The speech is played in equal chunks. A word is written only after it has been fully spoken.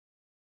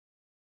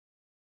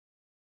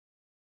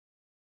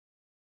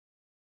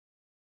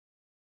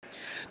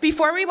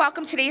Before we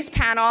welcome today's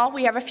panel,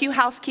 we have a few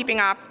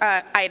housekeeping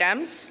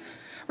items.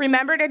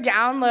 Remember to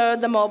download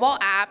the mobile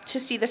app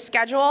to see the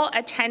schedule,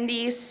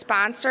 attendees,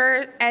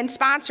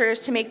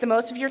 sponsors to make the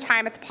most of your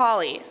time at the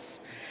Pollies.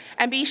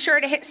 And be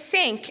sure to hit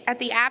sync at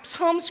the app's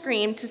home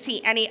screen to see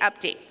any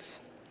updates.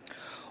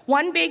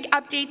 One big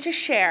update to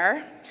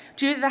share,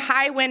 due to the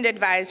high wind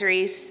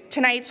advisories,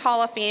 tonight's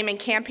Hall of Fame and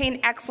Campaign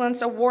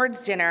Excellence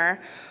Awards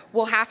dinner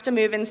will have to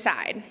move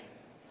inside.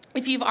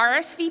 If you've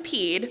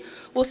RSVP'd,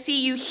 we'll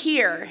see you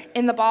here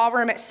in the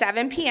ballroom at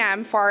 7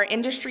 p.m. for our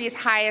industry's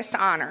highest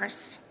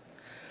honors.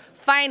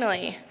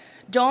 Finally,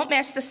 don't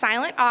miss the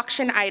silent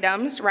auction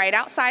items right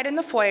outside in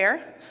the foyer.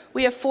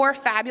 We have 4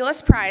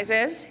 fabulous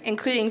prizes,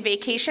 including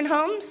vacation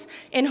homes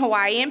in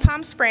Hawaii and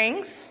Palm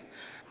Springs,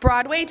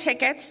 Broadway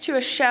tickets to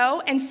a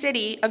show and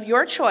city of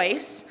your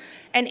choice,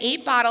 and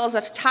 8 bottles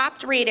of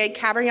top-rated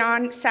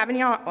Cabernet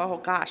Sauvignon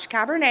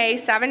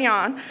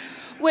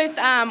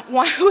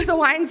with a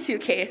wine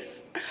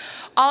suitcase.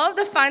 All of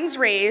the funds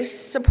raised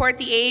support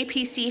the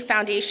AAPC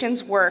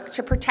Foundation's work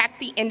to protect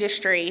the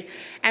industry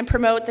and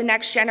promote the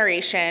next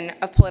generation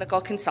of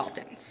political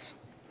consultants.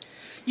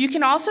 You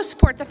can also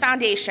support the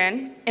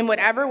foundation in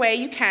whatever way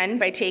you can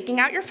by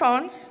taking out your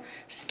phones,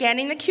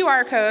 scanning the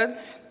QR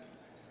codes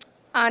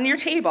on your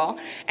table,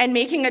 and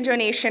making a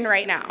donation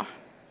right now.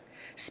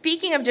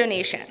 Speaking of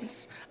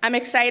donations, I'm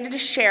excited to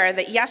share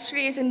that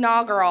yesterday's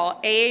inaugural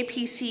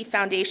AAPC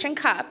Foundation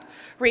Cup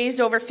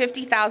raised over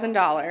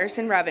 $50,000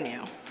 in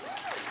revenue.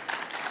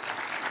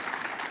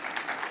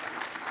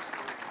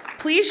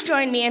 Please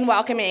join me in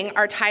welcoming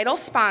our title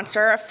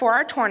sponsor for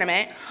our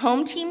tournament,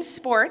 Home Team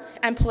Sports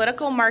and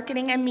Political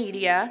Marketing and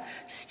Media,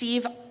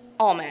 Steve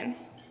Ullman.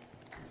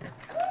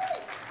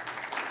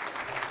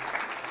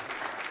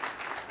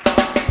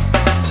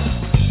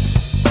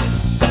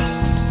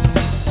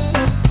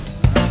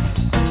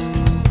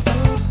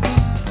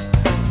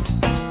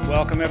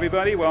 Welcome,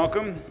 everybody.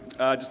 Welcome.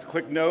 Just a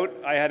quick note,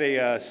 I had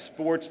a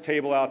sports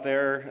table out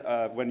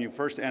there when you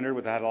first entered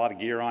with had a lot of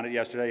gear on it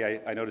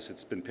yesterday. I noticed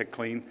it's been picked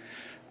clean.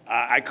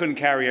 I couldn't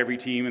carry every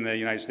team in the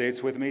United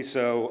States with me,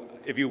 so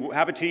if you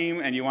have a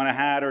team and you want a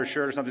hat or a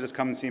shirt or something, just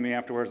come and see me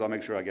afterwards. I'll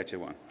make sure I get you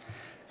one.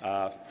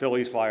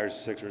 Phillies, Flyers,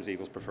 Sixers,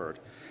 Eagles preferred.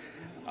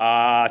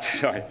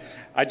 Sorry.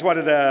 I just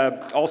wanted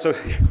to also,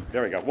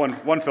 there we go,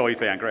 one Philly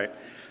fan, great.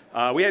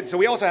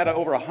 We also had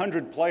over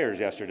 100 players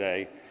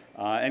yesterday.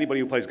 Anybody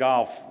who plays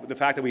golf, the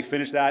fact that we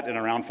finished that in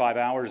around 5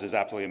 hours is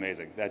absolutely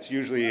amazing. That's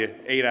usually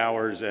 8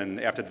 hours,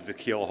 and after the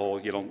tequila hole,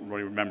 you don't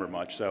really remember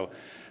much. So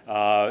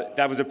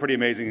that was a pretty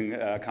amazing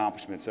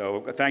accomplishment.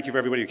 So thank you for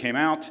everybody who came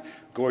out.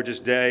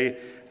 Gorgeous day.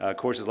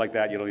 Courses like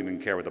that, you don't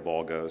even care where the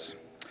ball goes.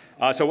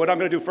 So what I'm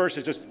going to do first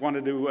is just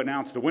wanted to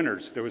announce the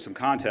winners. There was some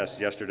contests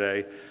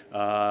yesterday.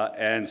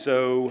 And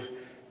so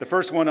the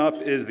first one up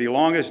is the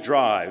longest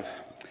drive.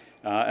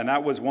 And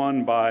that was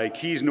won by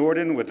Keys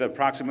Norden with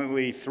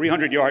approximately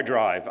 300-yard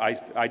drive.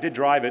 I did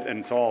drive it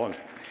and saw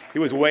he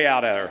was way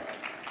out at her.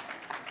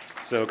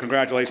 So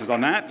congratulations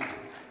on that.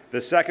 The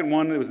second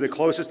one was the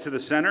closest to the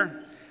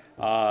center.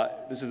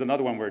 This is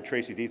another one where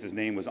Tracy Dieth's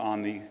name was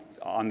on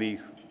the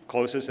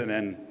closest, and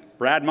then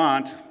Brad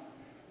Mont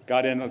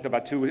got in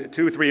about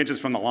 3 inches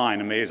from the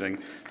line. Amazing.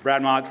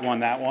 Brad Mont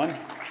won that one.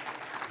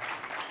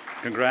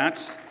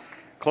 Congrats.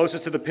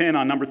 Closest to the pin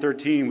on number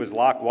 13 was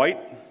Locke White.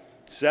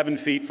 7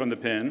 feet from the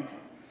pin.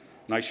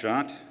 Nice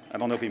shot. I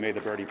don't know if he made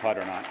the birdie putt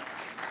or not.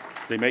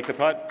 Did he make the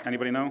putt?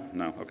 Anybody know?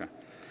 No, okay.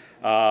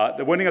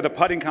 The winning of the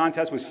putting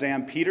contest was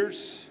Sam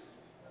Peters,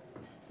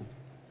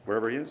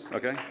 wherever he is,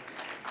 okay.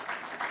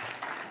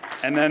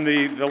 And then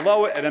and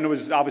then it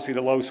was obviously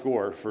the low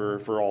score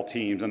for all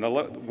teams. And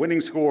the winning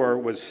score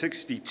was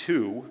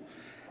 62.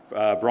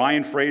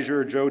 Brian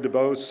Frazier, Joe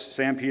DeBose,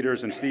 Sam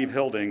Peters, and Steve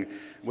Hilding.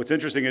 What's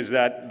interesting is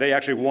that they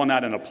actually won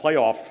that in a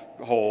playoff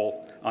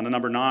hole on the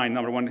number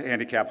 1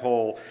 handicap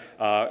hole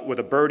with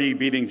a birdie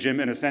beating Jim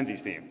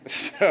Innocenzi's team.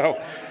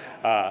 So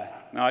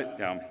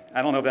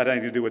I don't know if that had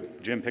anything to do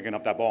with Jim picking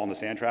up that ball in the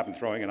sand trap and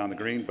throwing it on the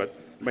green, but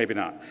maybe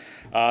not.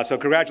 So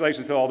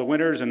congratulations to all the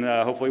winners, and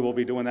hopefully we'll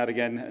be doing that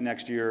again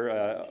next year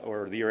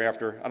or the year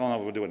after. I don't know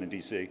if we'll do it in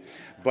D.C.,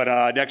 but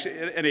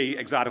any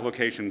exotic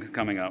location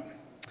coming up.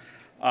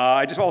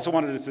 I just also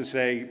wanted to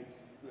say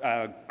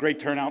great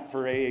turnout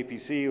for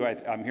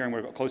AAPC. I'm hearing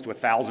we're close to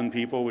 1,000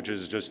 people, which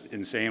is just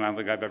insane. I don't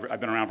think I've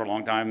been around for a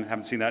long time,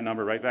 haven't seen that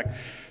number right back.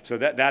 So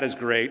that is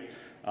great.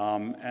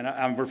 And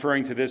I'm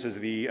referring to this as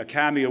the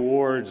Academy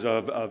Awards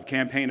of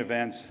campaign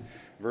events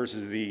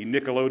versus the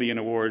Nickelodeon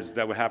Awards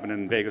that would happen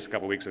in Vegas a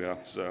couple weeks ago.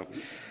 So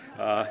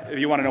if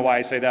you want to know why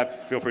I say that,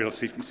 feel free to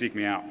seek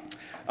me out.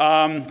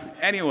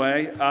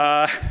 Anyway,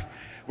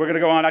 we're going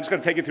to go on. I'm just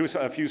going to take you through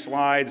a few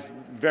slides,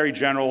 very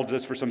general,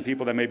 just for some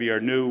people that maybe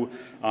are new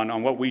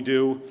on what we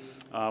do.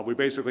 We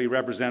basically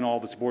represent all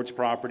the sports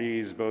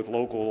properties, both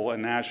local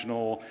and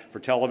national, for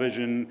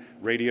television,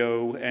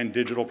 radio, and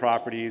digital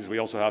properties. We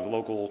also have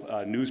local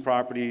news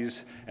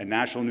properties and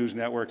national news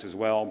networks as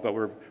well, but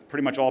we're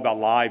pretty much all about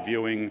live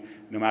viewing,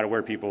 no matter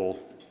where people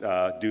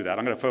do that.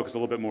 I'm going to focus a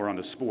little bit more on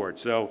the sport.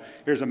 So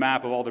here's a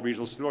map of all the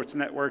regional sports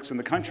networks in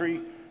the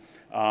country.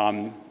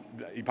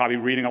 You're probably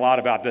reading a lot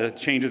about the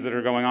changes that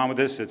are going on with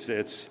this.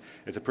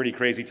 It's a pretty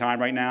crazy time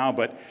right now,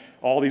 but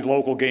all these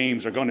local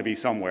games are going to be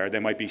somewhere. They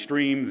might be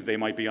streamed, they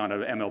might be on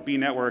an MLB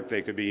network,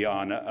 they could be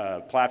on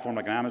a platform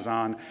like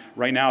Amazon.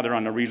 Right now they're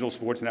on the regional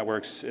sports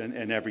networks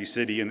in every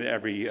city and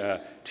every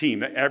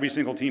team. Every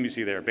single team you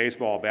see there,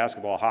 baseball,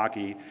 basketball,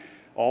 hockey,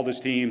 all these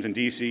teams. In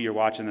DC, you're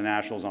watching the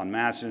Nationals on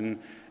Masson.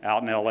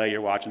 Out in LA,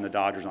 you're watching the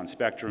Dodgers on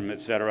Spectrum,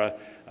 et cetera.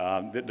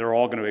 They're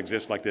all going to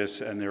exist like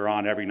this, and they're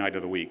on every night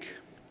of the week.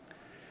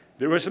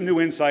 There were some new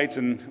insights,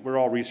 and we're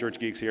all research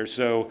geeks here,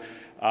 so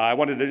I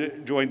wanted to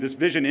join. This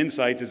Vision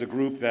Insights is a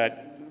group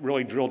that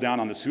really drilled down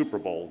on the Super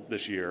Bowl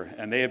this year,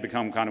 and they have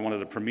become kind of one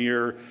of the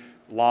premier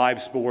live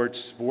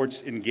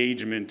sports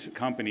engagement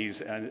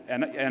companies.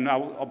 And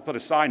I'll put a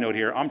side note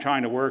here. I'm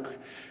trying to work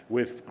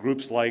with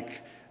groups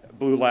like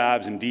Blue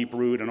Labs and Deep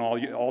Root and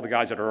all the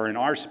guys that are in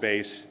our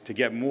space to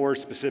get more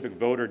specific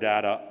voter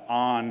data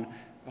on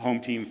home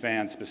team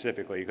fans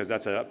specifically, because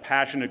that's a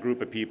passionate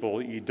group of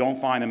people. You don't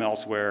find them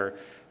elsewhere.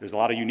 There's a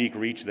lot of unique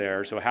reach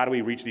there. So how do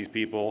we reach these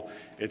people?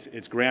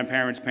 It's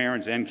grandparents,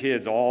 parents, and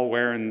kids all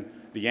wearing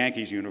the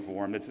Yankees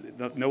uniform.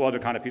 No other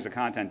kind of piece of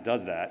content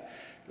does that.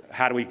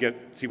 How do we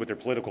see what their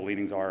political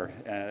leanings are?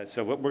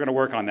 So we're going to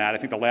work on that. I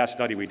think the last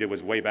study we did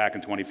was way back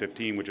in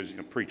 2015, which is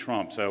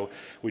pre-Trump. So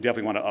we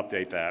definitely want to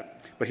update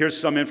that. But here's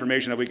some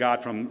information that we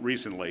got from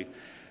recently.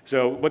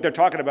 So what they're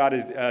talking about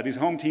is these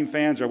home team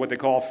fans are what they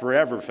call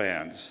forever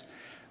fans.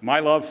 My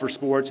love for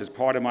sports is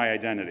part of my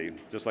identity,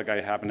 just like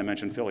I happen to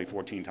mention Philly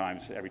 14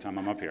 times every time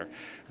I'm up here.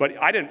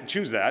 But I didn't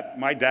choose that.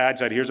 My dad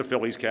said, here's a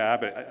Phillies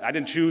cap. I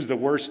didn't choose the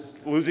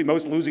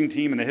most losing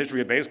team in the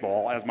history of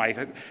baseball as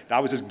I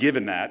was just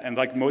given that. And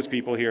like most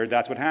people here,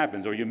 that's what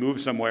happens. Or you move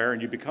somewhere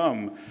and you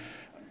become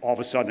all of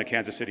a sudden a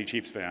Kansas City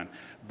Chiefs fan.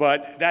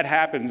 But that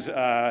happens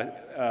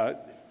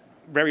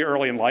very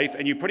early in life,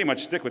 and you pretty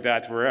much stick with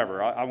that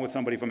forever. I'm with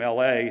somebody from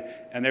LA,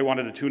 and they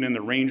wanted to tune in the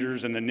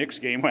Rangers and the Knicks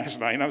game last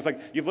night, and I was like,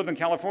 you've lived in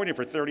California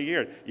for 30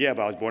 years. Yeah,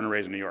 but I was born and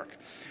raised in New York.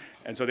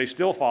 And so they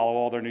still follow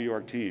all their New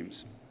York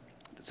teams.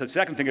 So the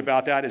second thing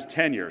about that is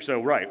tenure.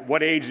 So right,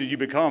 what age did you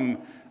become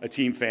a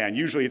team fan?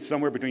 Usually it's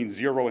somewhere between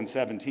 0 and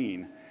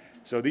 17.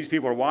 So these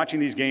people are watching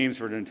these games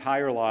for their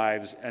entire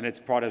lives, and it's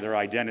part of their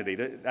identity.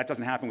 That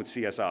doesn't happen with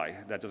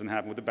CSI. That doesn't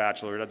happen with The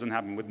Bachelor. That doesn't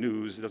happen with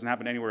news. It doesn't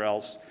happen anywhere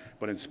else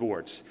but in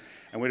sports.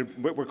 And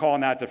we're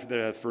calling that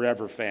the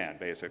forever fan,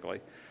 basically.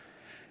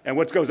 And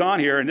what goes on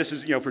here, and this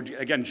is, for,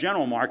 again,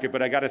 general market,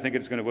 but I got to think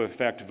it's going to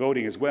affect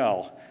voting as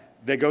well.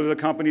 They go to the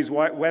company's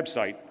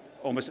website,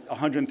 almost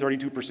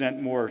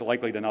 132% more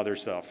likely than other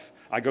stuff.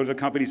 I go to the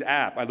company's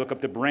app. I look up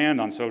the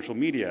brand on social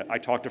media. I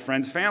talk to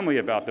friends, family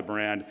about the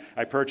brand.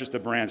 I purchase the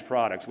brand's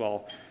products.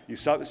 Well, you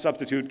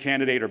substitute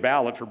candidate or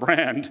ballot for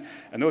brand,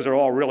 and those are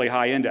all really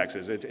high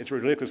indexes. It's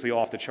ridiculously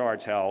off the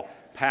charts how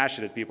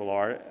passionate people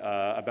are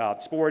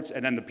about sports,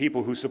 and then the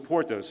people who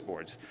support those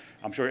sports.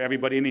 I'm sure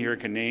everybody in here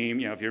can name,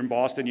 if you're in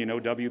Boston, you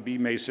know W.B.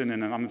 Mason,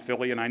 and I'm in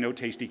Philly, and I know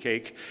Tasty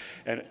Cake.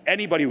 And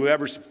anybody who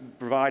ever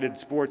provided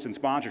sports and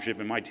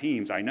sponsorship in my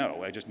teams, I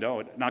know. I just know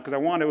it. Not because I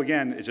want to,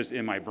 again, it's just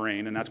in my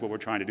brain, and that's what we're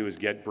trying to do is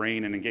get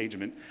brain and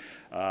engagement,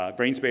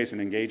 brain space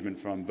and engagement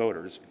from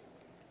voters.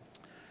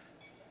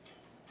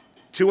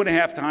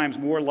 2.5 times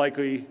more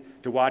likely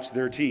to watch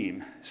their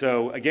team.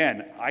 So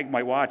again, I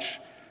might watch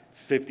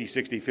 50,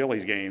 60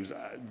 Phillies games.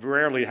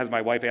 Rarely has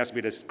my wife asked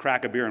me to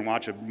crack a beer and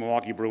watch a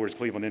Milwaukee Brewers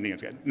Cleveland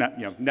Indians game.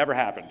 Never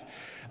happened.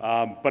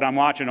 But I'm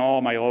watching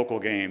all my local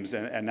games,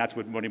 and that's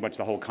what pretty much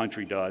the whole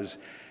country does.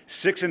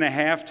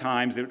 6.5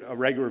 times a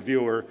regular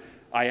viewer.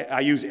 I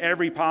use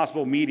every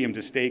possible medium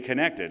to stay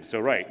connected. So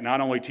right, not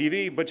only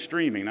TV, but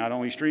streaming. Not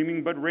only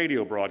streaming, but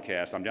radio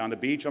broadcast. I'm down the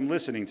beach, I'm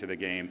listening to the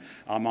game.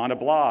 I'm on a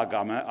blog,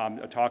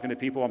 I'm talking to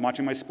people, I'm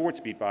watching my sports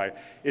beat by.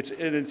 It's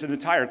an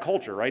entire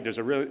culture, right? There's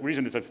a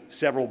reason it's a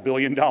several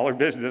billion-dollar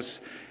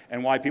business,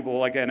 and why people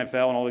like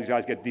NFL and all these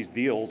guys get these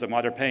deals, and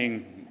why they're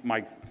paying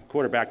my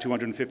quarterback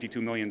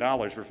 $252 million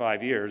for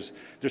 5 years.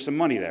 There's some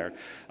money there.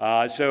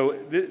 So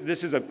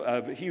this is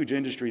a huge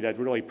industry that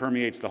really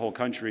permeates the whole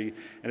country,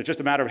 and it's just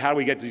a matter of how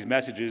we get these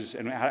messages,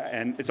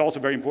 and it's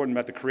also very important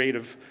about the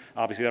creative,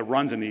 obviously, that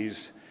runs in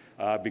these,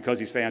 because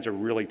these fans are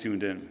really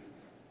tuned in.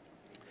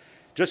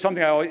 Just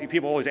something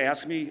people always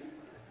ask me,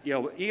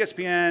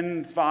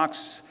 ESPN,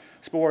 Fox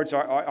Sports,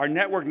 our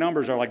network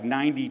numbers are like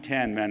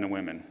 90-10 men and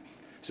women.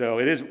 So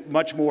it is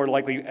much more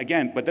likely,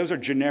 again, but those are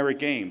generic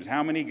games.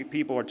 How many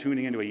people are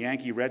tuning into a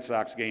Yankee-Red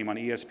Sox game on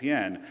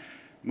ESPN?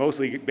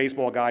 Mostly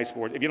baseball guy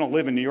sport. If you don't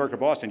live in New York or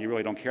Boston, you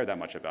really don't care that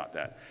much about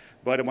that.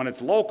 But when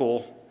it's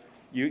local,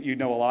 you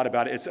know a lot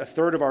about it. It's a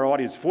third of our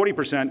audience,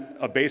 40%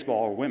 of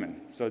baseball are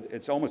women. So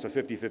it's almost a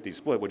 50-50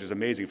 split, which is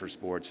amazing for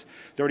sports.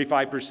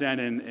 35%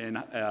 in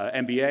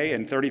NBA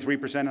and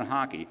 33% in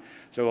hockey.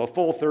 So a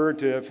full third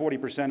to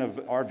 40% of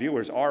our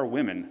viewers are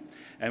women.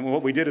 And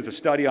what we did is a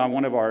study on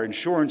one of our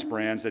insurance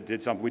brands that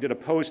did something. We did a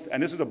post,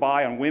 and this is a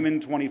buy on Women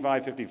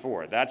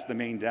 25-54. That's the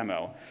main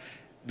demo.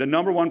 The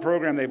 #1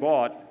 program they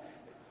bought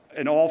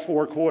in all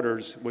 4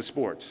 quarters was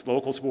sports,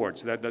 local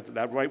sports.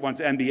 That right one's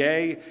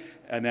NBA,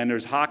 and then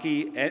there's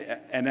hockey,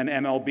 and then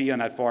MLB on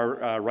that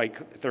far right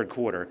third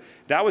quarter.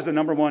 That was the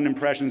 #1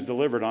 impressions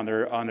delivered on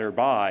their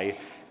buy,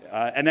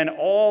 and then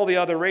all the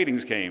other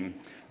ratings came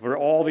for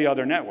all the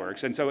other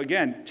networks. And so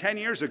again, 10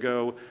 years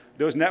ago,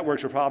 those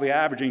networks were probably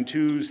averaging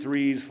 2s,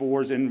 3s,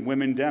 4s in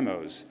women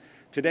demos.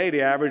 Today,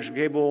 the average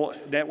cable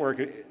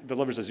network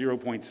delivers a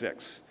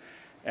 0.6.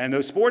 And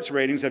those sports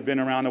ratings have been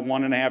around a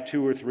 1.5,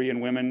 2, or 3 in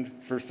women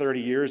for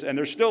 30 years, and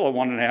there's still a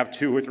 1.5,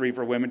 2, or 3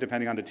 for women,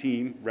 depending on the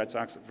team, Red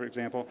Sox, for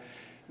example.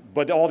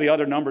 But all the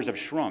other numbers have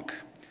shrunk.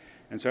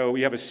 And so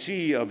we have a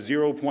sea of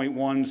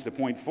 0.1s to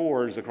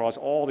 0.4s across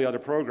all the other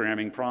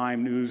programming,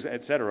 prime, news,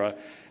 et cetera.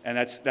 And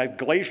that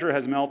glacier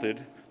has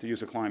melted, to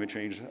use a climate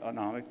change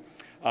analogy.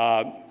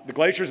 The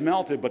glacier's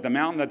melted, but the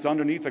mountain that's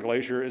underneath the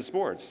glacier is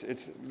sports.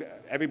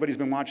 Everybody's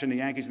been watching the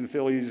Yankees and the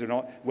Phillies, and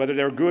whether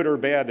they're good or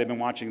bad, they've been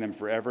watching them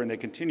forever, and they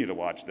continue to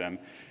watch them.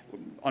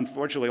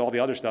 Unfortunately, all the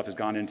other stuff has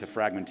gone into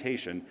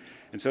fragmentation.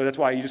 And so that's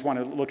why you just want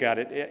to look at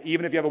it.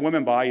 Even if you have a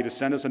women buy, you just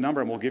send us a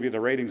number, and we'll give you the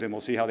ratings, and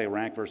we'll see how they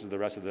rank versus the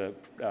rest of the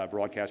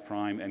broadcast,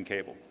 prime, and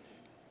cable.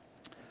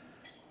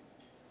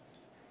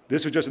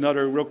 This was just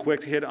another real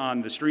quick hit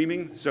on the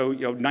streaming. So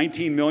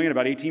 19 million,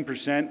 about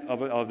 18%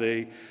 of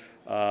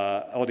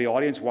the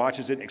audience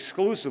watches it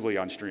exclusively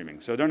on streaming.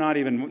 So they're not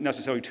even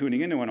necessarily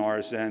tuning into an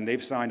RSN.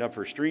 They've signed up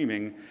for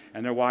streaming,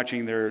 and they're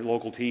watching their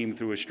local team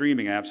through a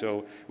streaming app.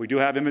 So we do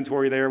have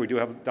inventory there. We do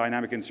have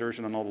dynamic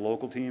insertion on all the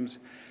local teams.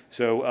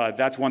 So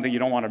that's one thing you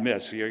don't want to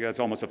miss.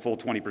 That's almost a full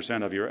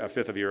 20% of a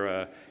fifth of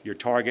your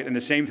target. And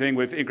the same thing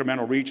with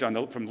incremental reach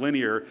from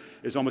linear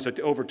is almost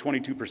over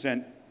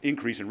 22%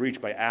 increase in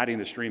reach by adding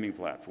the streaming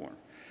platform.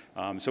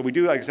 So we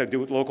do, like I said,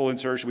 do local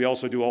insertion. We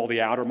also do all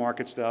the outer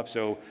market stuff.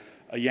 So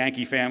a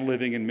Yankee fan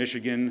living in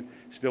Michigan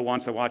still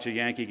wants to watch the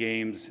Yankee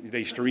games.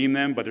 They stream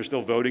them, but they're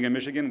still voting in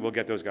Michigan. We'll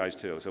get those guys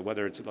too. So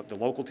whether it's the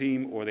local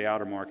team or the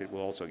outer market,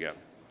 we'll also get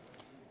them.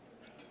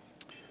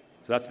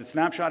 So that's the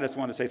snapshot. I just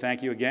want to say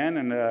thank you again,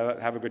 and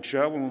have a good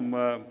show, and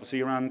we'll see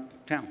you around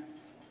town.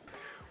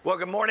 Well,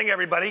 good morning,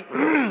 everybody.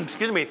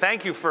 Excuse me.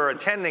 Thank you for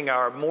attending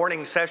our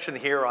morning session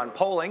here on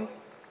polling.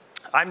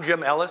 I'm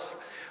Jim Ellis,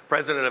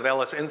 president of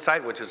Ellis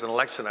Insight, which is an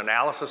election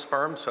analysis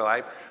firm. So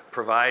I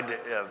provide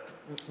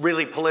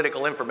really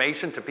political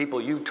information to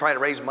people you try to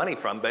raise money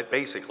from, but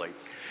basically.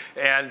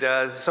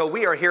 And so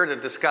we are here to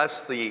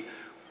discuss the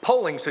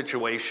polling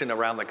situation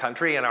around the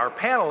country, and our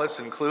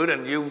panelists include,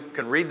 and you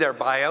can read their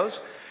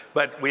bios,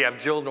 but we have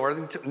Jill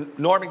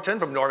Normington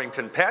from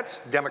Normington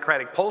Pets,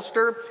 Democratic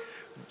pollster,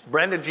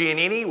 Brenda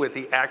Giannini with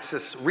the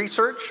Axis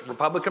Research,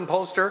 Republican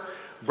pollster,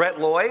 Brett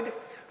Lloyd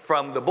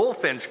from the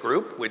Bullfinch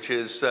Group, which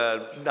is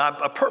not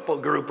a purple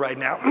group right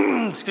now,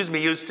 excuse me,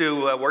 used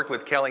to work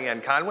with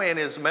Kellyanne Conway, and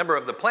is a member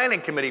of the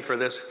planning committee for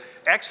this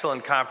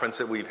excellent conference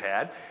that we've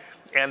had.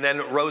 And then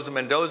Rosa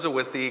Mendoza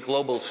with the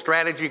Global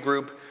Strategy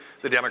Group,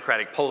 the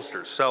Democratic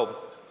pollsters. So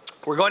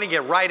we're going to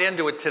get right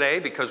into it today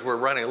because we're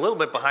running a little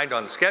bit behind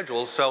on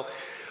schedule. So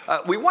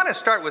we want to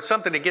start with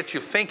something to get you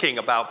thinking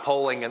about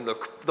polling and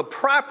the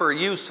proper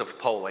use of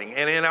polling.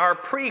 And in our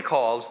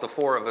pre-calls, the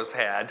 4 of us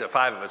had,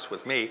 5 of us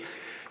with me,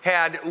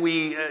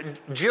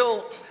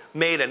 Jill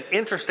made an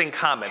interesting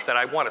comment that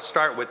I want to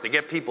start with to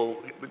get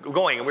people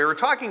going. And we were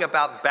talking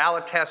about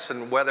ballot tests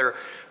and whether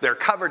they're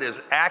covered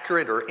as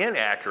accurate or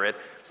inaccurate.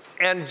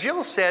 And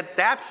Jill said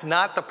that's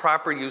not the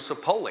proper use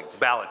of polling,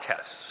 ballot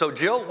tests. So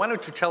Jill, why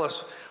don't you tell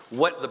us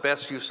what the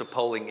best use of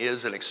polling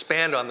is and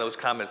expand on those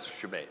comments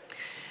that you made.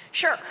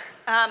 Sure.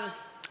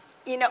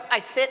 You know, I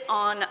sit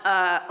on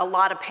a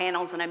lot of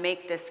panels and I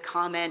make this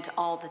comment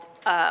all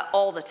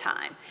the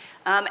time.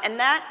 And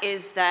that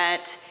is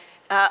that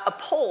a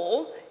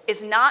poll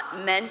is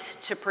not meant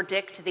to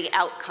predict the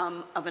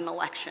outcome of an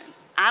election.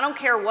 I don't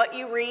care what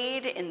you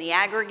read in the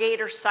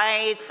aggregator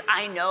sites.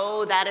 I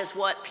know that is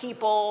what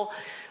people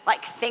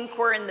think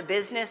we're in the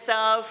business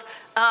of,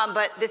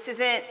 but this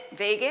isn't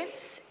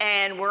Vegas,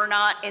 and we're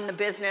not in the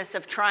business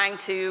of trying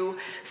to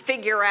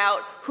figure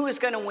out who's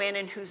going to win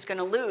and who's going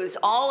to lose.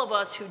 All of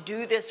us who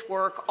do this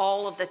work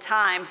all of the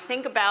time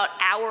think about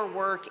our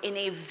work in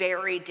a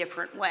very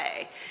different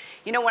way.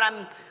 You know,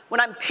 when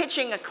I'm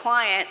pitching a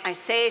client, I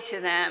say to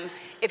them,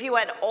 if you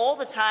had all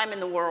the time in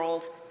the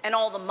world and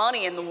all the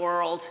money in the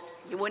world,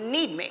 you wouldn't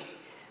need me.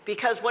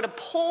 Because what a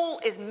poll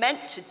is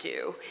meant to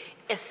do,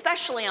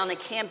 especially on a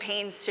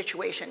campaign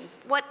situation,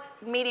 what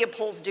media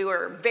polls do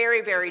are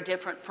very, very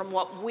different from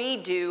what we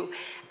do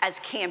as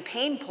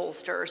campaign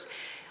pollsters.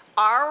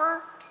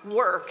 Our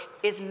work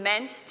is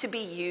meant to be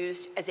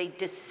used as a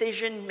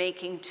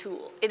decision-making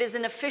tool. It is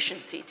an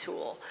efficiency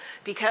tool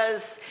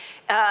because,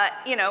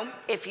 you know,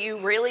 if you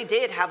really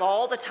did have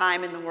all the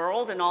time in the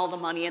world and all the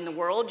money in the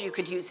world, you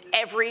could use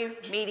every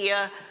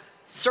media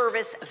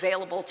service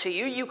available to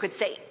you. You could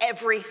say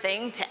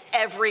everything to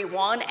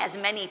everyone as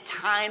many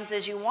times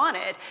as you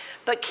wanted,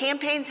 but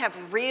campaigns have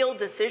real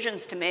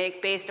decisions to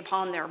make based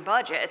upon their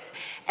budgets,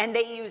 and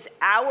they use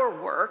our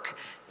work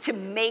to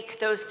make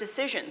those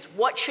decisions.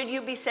 What should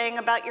you be saying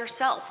about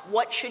yourself?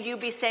 What should you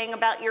be saying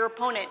about your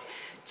opponent?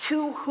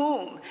 To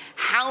whom?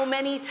 How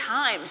many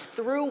times?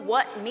 Through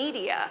what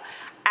media?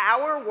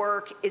 Our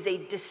work is a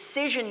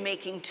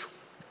decision-making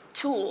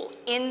tool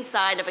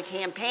inside of a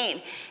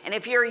campaign. And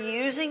if you're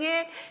using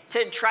it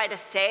to try to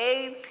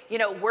say, you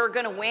know, we're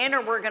going to win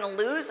or we're going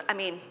to lose, I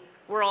mean,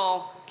 we're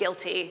all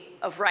guilty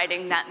of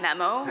writing that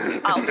memo.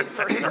 I'll be the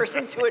first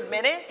person to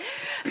admit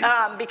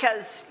it,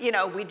 because, you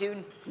know, we do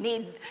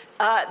need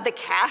the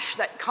cash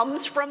that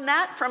comes from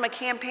that from a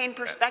campaign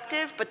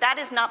perspective, but that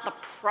is not the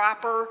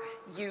proper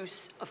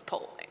use of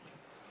polling.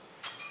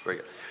 Very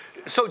good.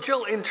 So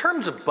Jill, in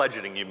terms of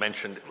budgeting, you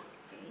mentioned,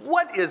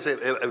 what is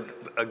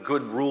a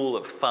good rule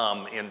of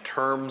thumb in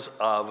terms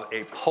of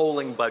a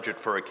polling budget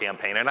for a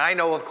campaign? And I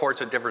know, of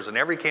course, it differs in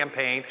every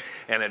campaign,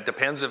 and it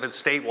depends if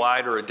it's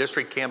statewide or a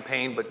district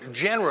campaign, but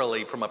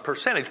generally, from a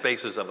percentage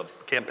basis of a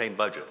campaign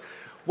budget,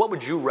 what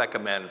would you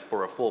recommend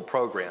for a full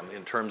program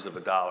in terms of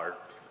a dollar?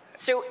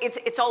 So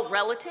it's all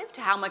relative to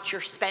how much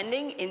you're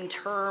spending in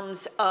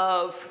terms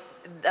of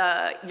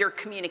your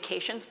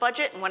communications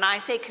budget. And when I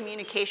say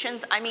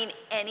communications, I mean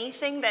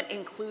anything that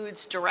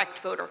includes direct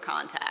voter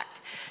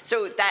contact.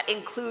 So that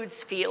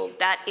includes field,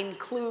 that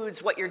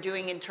includes what you're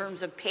doing in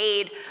terms of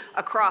paid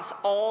across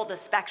all the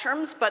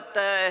spectrums, but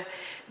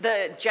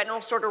the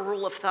general sort of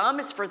rule of thumb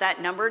is for that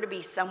number to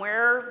be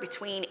somewhere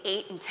between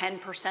 8 and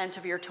 10%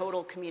 of your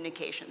total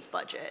communications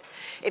budget.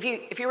 If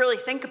you really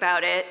think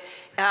about it,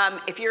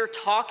 if you're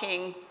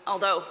talking,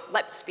 although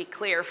let's be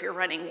clear, if you're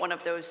running one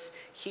of those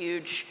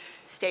huge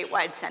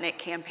statewide Senate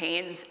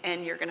campaigns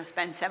and you're going to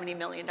spend $70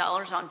 million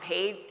on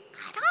paid,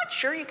 I'm not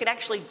sure you could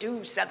actually do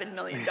 $7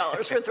 million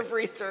worth of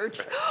research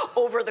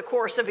over the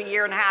course of a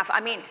year and a half.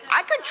 I mean,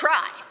 I could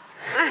try.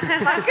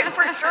 I could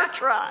for sure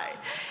try.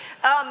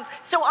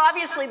 So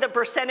obviously the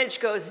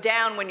percentage goes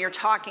down when you're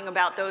talking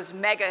about those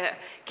mega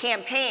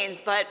campaigns,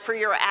 but for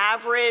your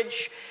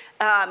average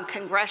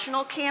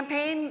congressional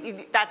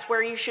campaign, that's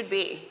where you should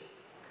be.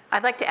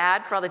 I'd like to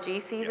add, for all the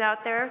GCs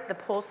out there, the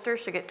pollster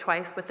should get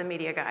twice what the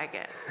media guy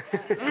gets.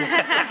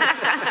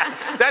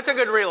 That's a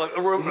good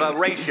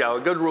ratio, a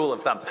good rule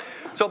of thumb.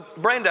 So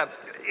Brenda,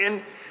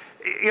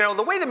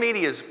 the way the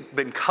media has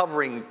been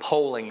covering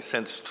polling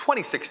since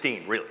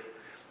 2016, really,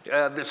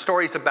 the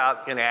stories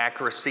about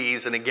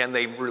inaccuracies, and again,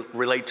 they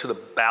relate to the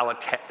ballot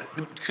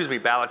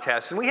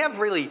tests, and we have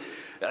really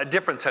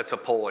different sets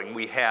of polling.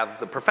 We have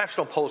the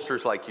professional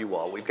pollsters like you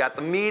all. We've got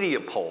the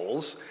media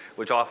polls,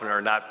 which often are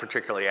not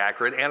particularly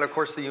accurate, and of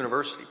course the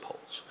university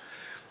polls.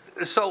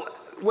 So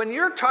when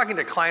you're talking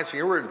to clients and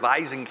you're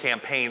advising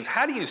campaigns,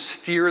 how do you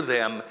steer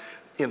them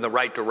in the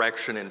right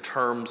direction in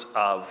terms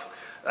of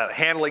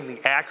handling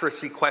the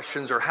accuracy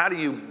questions, or how do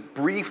you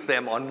brief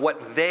them on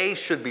what they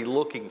should be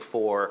looking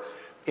for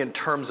in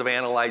terms of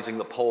analyzing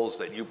the polls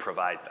that you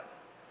provide them?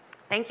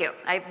 Thank you.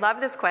 I love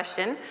this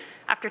question.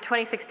 After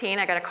 2016,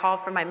 I got a call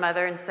from my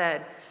mother and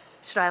said,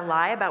 should I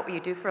lie about what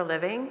you do for a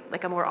living,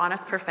 like a more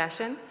honest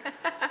profession?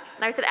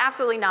 And I said,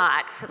 absolutely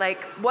not.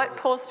 Like, what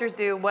pollsters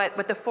do,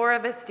 what the four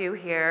of us do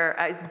here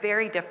is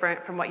very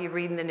different from what you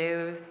read in the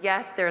news.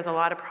 Yes, there's a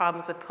lot of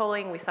problems with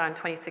polling. We saw in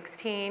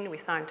 2016, we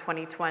saw in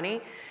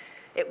 2020.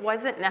 It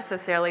wasn't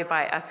necessarily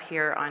by us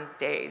here on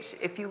stage.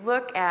 If you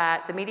look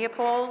at the media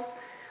polls,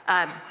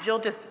 Jill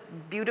just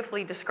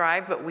beautifully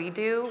described what we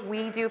do.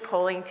 We do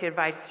polling to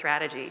advise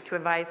strategy, to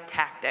advise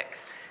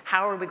tactics.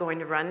 How are we going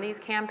to run these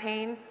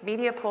campaigns?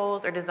 Media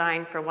polls are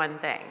designed for one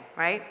thing,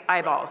 right?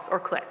 Eyeballs or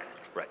clicks.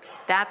 Right.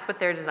 That's what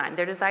they're designed.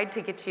 They're designed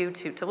to get you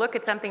to look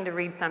at something, to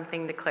read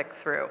something, to click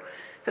through.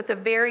 So it's a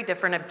very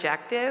different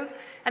objective.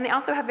 And they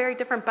also have very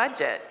different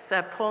budgets.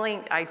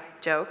 Polling, I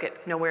joke,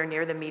 it's nowhere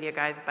near the media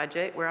guy's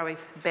budget. We're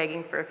always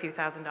begging for a few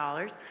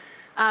 $1,000s.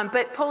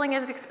 But polling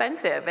is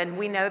expensive, and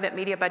we know that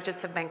media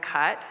budgets have been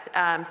cut.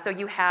 So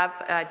you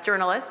have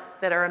journalists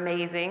that are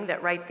amazing,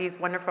 that write these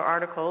wonderful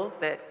articles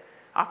that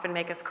often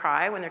make us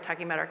cry when they're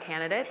talking about our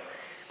candidates,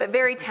 but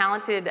very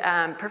talented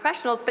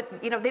professionals,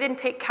 but they didn't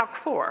take Calc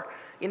 4.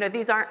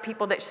 These aren't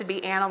people that should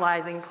be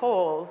analyzing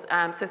polls,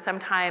 so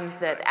sometimes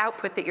the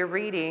output that you're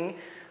reading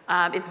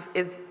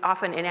is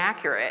often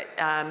inaccurate.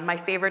 My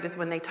favorite is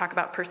when they talk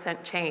about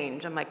percent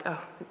change. I'm like,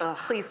 oh,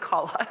 please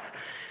call us.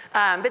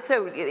 But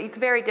so it's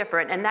very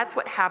different, and that's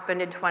what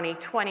happened in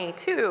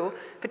 2022.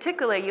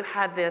 Particularly, you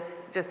had this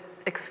just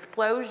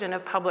explosion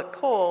of public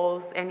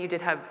polls, and you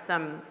did have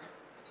some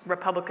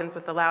Republicans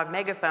with a loud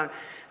megaphone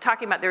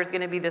talking about there was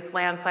going to be this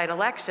landslide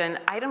election.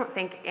 I don't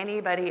think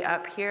anybody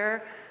up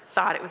here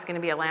thought it was going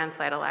to be a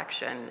landslide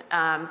election.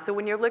 So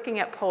when you're looking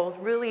at polls,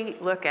 really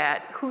look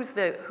at who's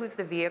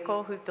the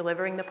vehicle, who's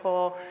delivering the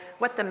poll,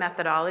 what the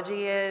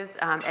methodology is,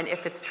 and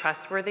if it's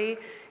trustworthy.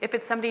 If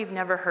it's somebody you've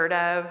never heard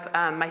of,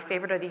 my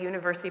favorite are the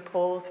university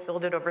polls,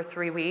 fielded over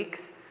 3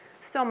 weeks.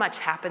 So much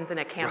happens in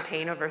a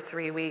campaign over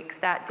 3 weeks.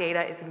 That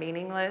data is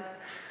meaningless.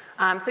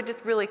 So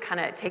just really kind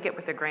of take it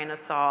with a grain of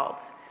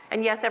salt.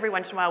 And yes, every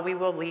once in a while we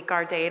will leak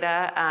our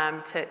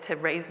data to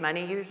raise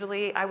money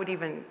usually. I would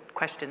even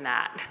question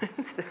that.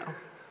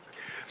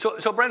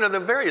 So Brenda, the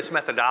various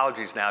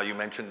methodologies now you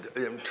mentioned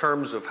in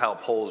terms of how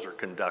polls are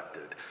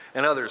conducted,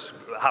 and others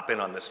hop in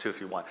on this too if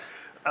you want.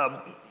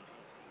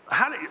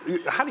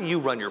 How do you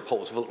run your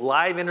polls?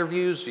 Live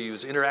interviews? Do you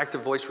use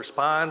interactive voice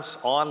response,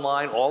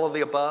 online, all of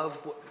the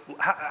above?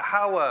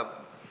 How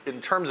in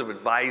terms of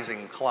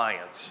advising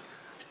clients,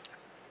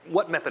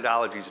 what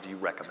methodologies do you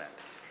recommend?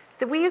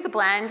 So we use a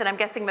blend, and I'm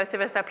guessing most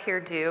of us up here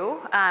do.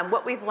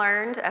 What we've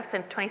learned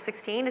since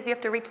 2016 is you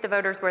have to reach the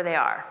voters where they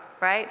are,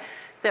 right?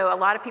 So a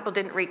lot of people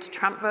didn't reach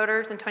Trump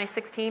voters in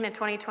 2016 and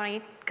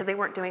 2020 because they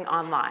weren't doing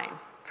online.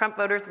 Trump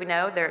voters, we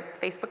know, they're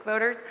Facebook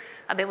voters.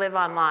 They live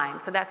online,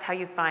 so that's how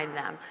you find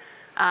them.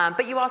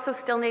 But you also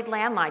still need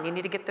landline. You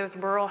need to get those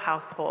rural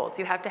households.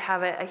 You have to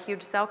have a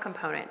huge cell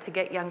component to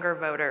get younger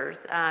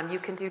voters. You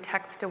can do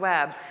text to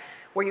web.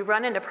 Where you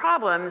run into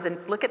problems, and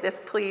look at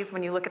this please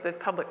when you look at those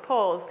public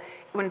polls,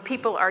 when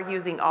people are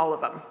using all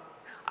of them.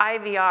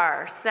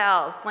 IVR,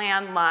 cells,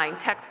 landline,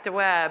 text to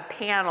web,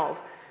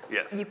 panels.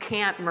 Yes. You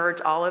can't merge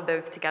all of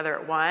those together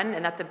at one,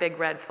 and that's a big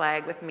red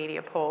flag with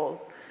media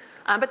polls.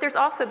 But there's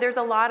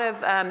a lot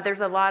of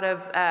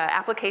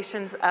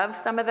applications of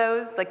some of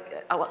those.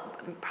 Like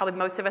probably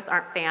most of us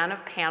aren't fan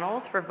of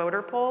panels for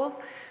voter polls.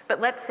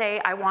 But let's say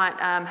I want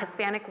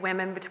Hispanic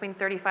women between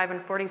 35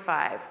 and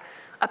 45.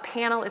 A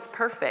panel is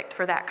perfect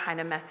for that kind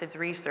of message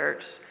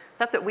research. So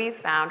that's what we've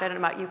found. I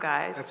don't know about you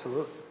guys.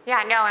 Absolutely.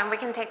 Yeah, no, and we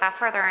can take that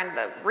further in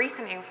the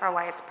reasoning for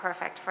why it's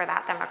perfect for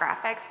that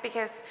demographics,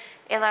 because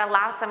it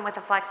allows them with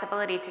the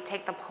flexibility to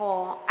take the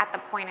poll at the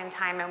point in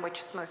time in which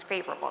is most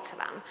favorable to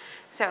them.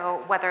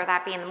 So whether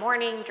that be in the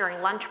morning,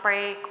 during lunch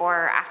break,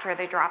 or after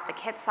they drop the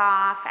kids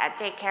off at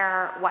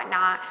daycare,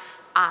 whatnot,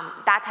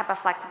 that type of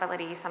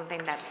flexibility is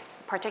something that's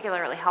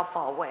particularly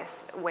helpful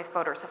with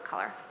voters of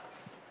color.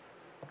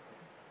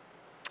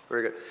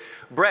 Very good.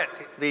 Brett,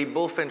 the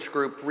Bullfinch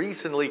Group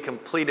recently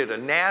completed a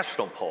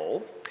national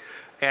poll,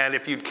 and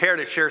if you'd care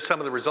to share some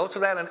of the results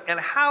of that, and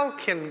how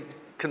can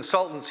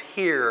consultants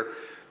here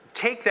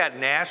take that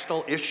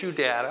national issue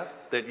data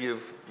that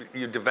you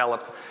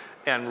develop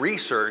and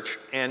research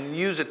and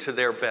use it to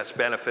their best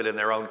benefit in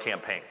their own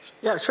campaigns?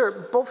 Yeah,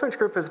 sure. Bullfinch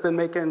Group has been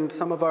making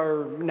some of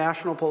our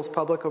national polls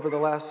public over the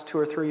last 2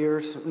 or 3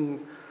 years.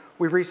 And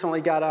we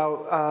recently got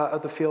out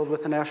of the field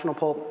with a national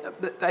poll.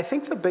 I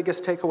think the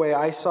biggest takeaway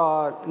I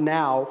saw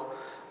now,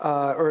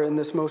 or in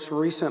this most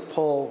recent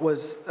poll,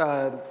 was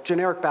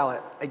generic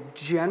ballot. I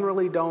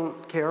generally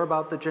don't care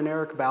about the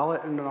generic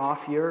ballot in an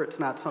off year. It's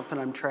not something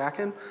I'm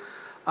tracking.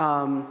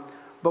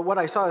 But what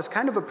I saw is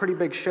kind of a pretty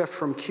big shift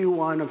from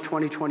Q1 of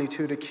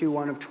 2022 to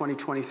Q1 of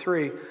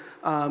 2023.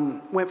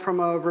 Went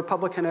from a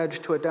Republican edge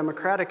to a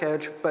Democratic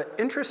edge, but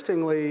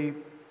interestingly,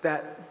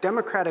 that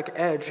Democratic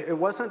edge, it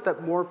wasn't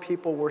that more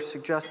people were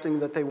suggesting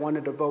that they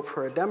wanted to vote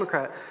for a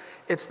Democrat,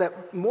 it's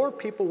that more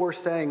people were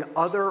saying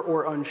other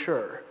or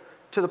unsure.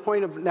 To the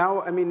point of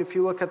now, I mean, if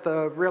you look at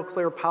the Real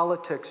Clear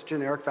Politics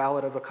generic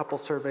ballot of a couple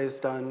surveys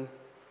done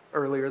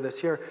earlier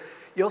this year,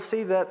 you'll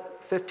see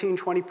that 15,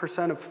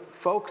 20% of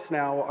folks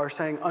now are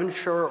saying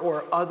unsure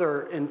or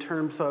other in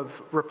terms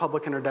of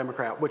Republican or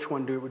Democrat. Which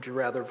one would you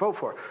rather vote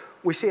for?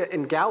 We see it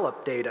in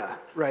Gallup data,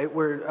 right,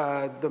 where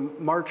the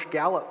March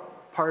Gallup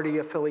party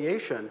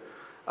affiliation.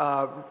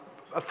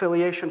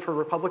 Affiliation for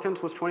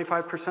Republicans was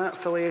 25%,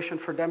 affiliation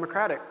for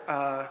Democratic,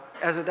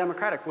 as a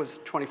Democratic was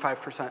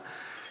 25%.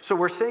 So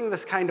we're seeing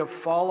this kind of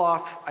fall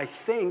off, I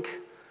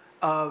think,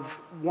 of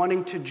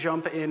wanting to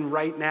jump in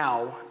right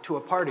now to a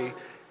party.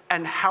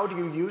 And how do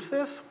you use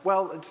this?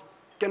 Well, it's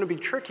gonna be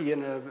tricky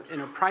in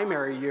a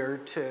primary year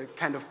to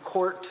kind of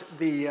court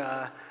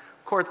the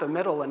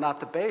middle and not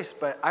the base,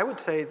 but I would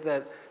say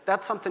that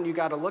that's something you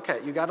gotta look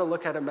at. You gotta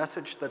look at a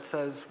message that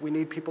says we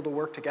need people to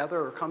work together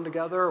or come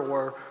together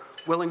or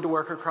willing to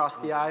work across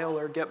the aisle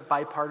or get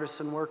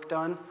bipartisan work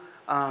done.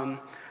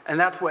 And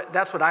that's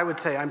what I would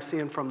say I'm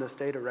seeing from this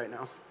data right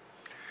now.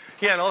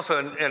 Yeah, and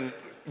also, and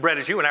Brett,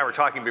 as you and I were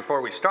talking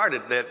before we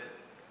started, that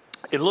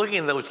in looking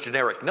at those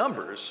generic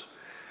numbers,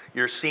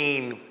 you're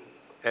seeing,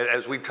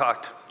 as we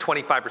talked,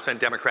 25%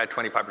 Democrat,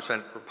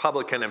 25%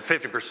 Republican, and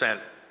 50%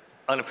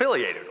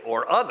 unaffiliated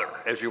or other,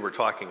 as you were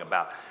talking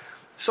about.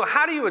 So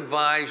how do you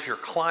advise your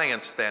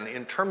clients then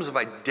in terms of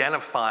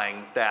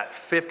identifying that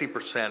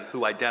 50%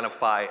 who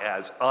identify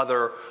as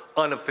other,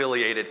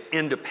 unaffiliated,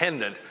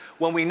 independent,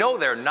 when we know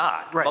they're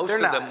not? Right,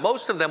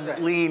 Most of them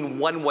right. lean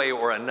one way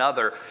or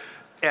another.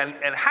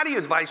 And how do you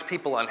advise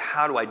people on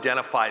how to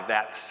identify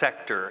that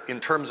sector in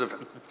terms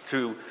of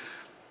to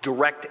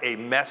direct a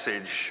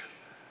message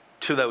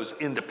to those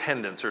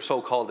independents or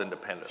so-called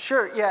independents?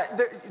 Sure, yeah,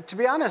 to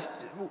be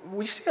honest,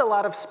 we see a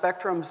lot of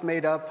spectrums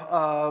made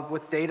up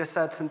with data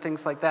sets and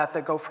things like that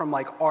that go from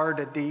like R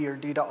to D or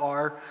D to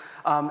R,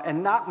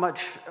 and not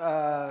much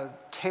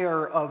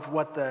care of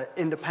what the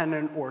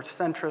independent or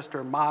centrist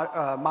or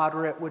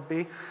moderate would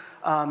be.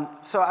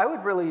 So I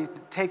would really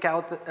take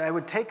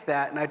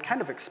that and I'd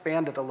kind of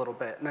expand it a little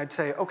bit and I'd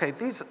say, okay,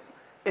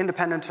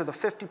 independents are the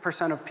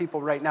 50% of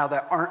people right now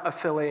that aren't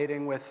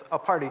affiliating with a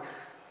party.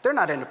 They're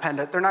not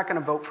independent. They're not going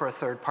to vote for a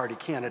third-party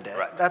candidate.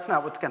 Right. That's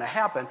not what's going to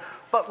happen.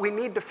 But we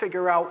need to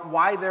figure out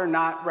why they're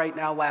not right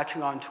now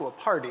latching on to a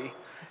party.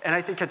 And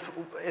I think it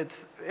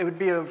would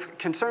be of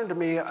concern to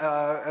me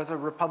as a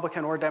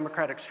Republican or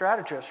Democratic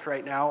strategist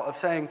right now of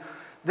saying,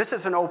 this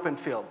is an open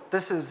field.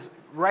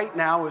 Right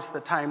now is the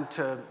time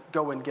to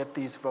go and get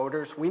these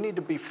voters. We need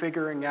to be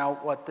figuring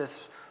out what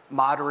this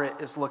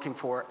moderate is looking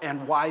for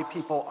and why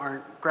people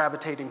aren't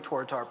gravitating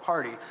towards our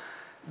party.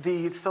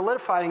 The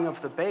solidifying of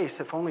the base,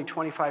 if only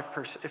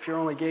 25%, if you're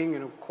only getting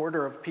a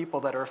quarter of people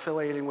that are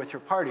affiliating with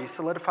your party,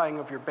 solidifying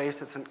of your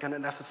base isn't going to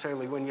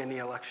necessarily win you any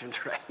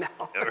elections right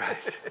now.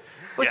 Right.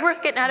 It's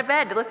worth getting out of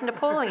bed to listen to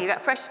polling. You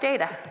got fresh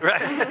data.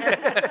 Right.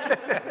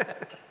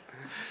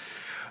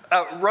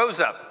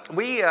 Rosa,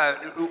 we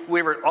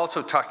were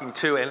also talking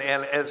too, and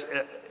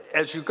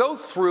as you go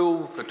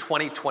through the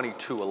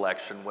 2022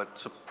 election, what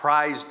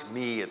surprised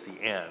me at the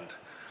end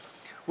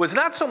was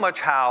not so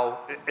much how,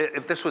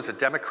 if this was a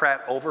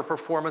Democrat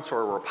overperformance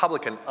or a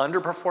Republican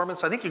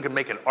underperformance. I think you can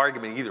make an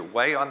argument either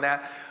way on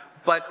that.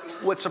 But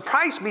what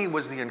surprised me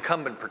was the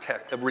incumbent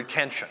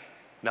retention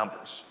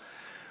numbers.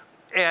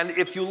 And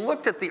if you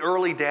looked at the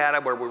early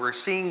data where we were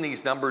seeing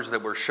these numbers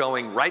that were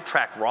showing right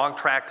track, wrong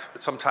track,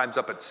 sometimes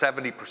up at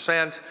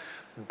 70%,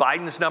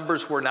 Biden's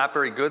numbers were not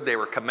very good. They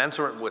were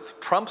commensurate with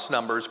Trump's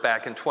numbers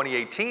back in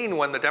 2018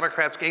 when the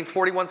Democrats gained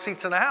 41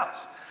 seats in the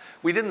House.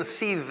 We didn't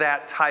see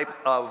that type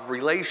of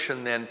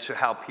relation then to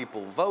how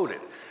people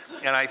voted.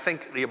 And I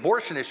think the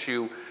abortion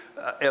issue,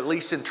 at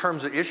least in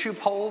terms of issue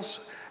polls,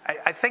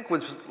 I think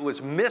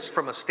was missed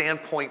from a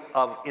standpoint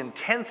of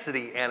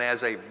intensity and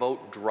as a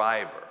vote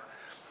driver.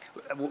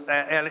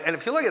 And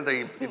if you look at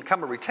the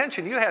incumbent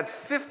retention, you had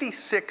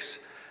 56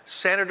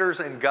 senators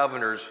and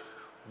governors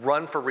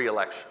run for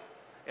re-election,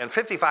 and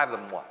 55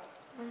 of them won.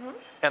 Mm-hmm.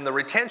 And the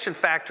retention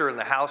factor in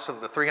the House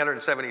of the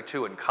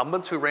 372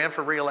 incumbents who ran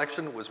for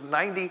re-election was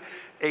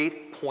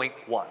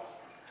 98.1.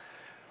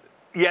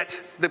 Yet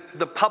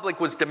the public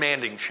was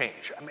demanding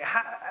change. I mean,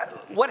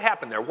 what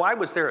happened there? Why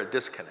was there a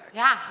disconnect?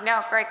 Yeah,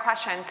 no, great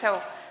question.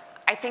 So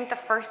I think the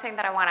first thing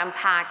that I want to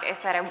unpack is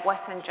that it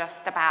wasn't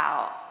just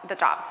about the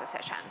jobs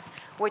decision,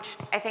 which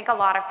I think a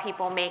lot of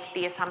people make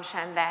the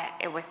assumption that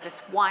it was this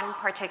one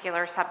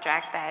particular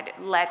subject that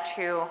led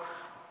to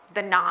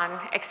the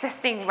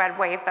non-existing red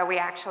wave that we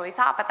actually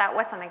saw, but that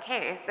wasn't the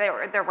case.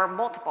 There were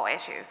multiple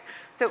issues.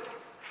 So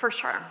for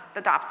sure,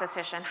 the Dobbs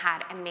decision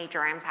had a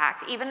major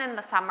impact. Even in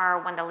the summer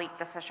when the leak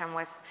decision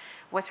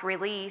was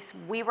released,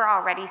 we were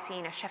already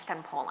seeing a shift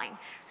in polling.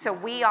 So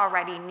we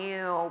already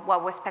knew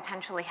what was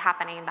potentially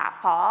happening that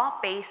fall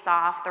based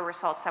off the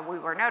results that we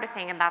were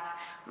noticing, and that's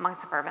among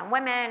suburban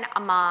women,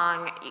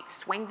 among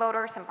swing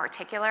voters in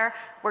particular,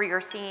 where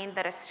you're seeing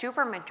that a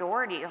super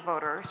majority of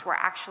voters were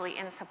actually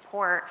in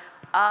support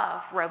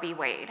of Roe v.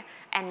 Wade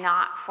and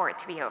not for it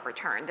to be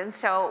overturned. And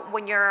so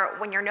when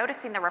you're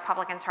noticing the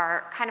Republicans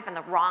are kind of in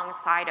the wrong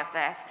side of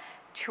this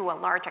to a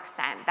large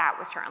extent, that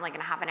was certainly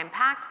going to have an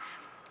impact.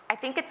 I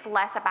think it's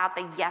less about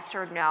the yes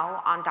or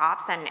no on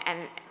Dobbs and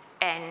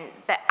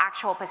the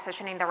actual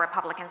positioning the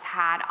Republicans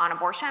had on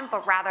abortion,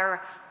 but rather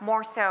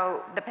more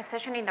so the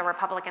positioning the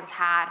Republicans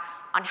had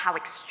on how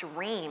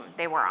extreme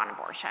they were on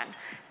abortion.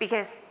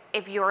 Because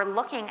if you're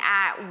looking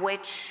at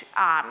which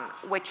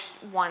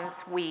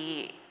ones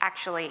we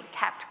actually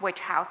kept, which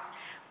House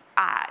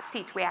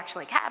seats we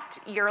actually kept,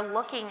 you're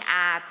looking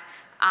at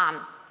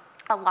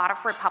a lot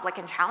of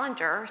Republican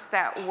challengers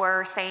that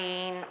were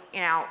saying,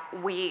 you know,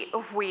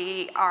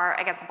 we are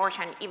against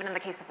abortion, even in the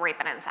case of rape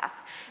and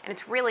incest. And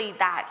it's really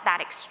that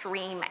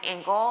extreme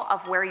angle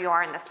of where you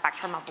are in the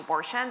spectrum of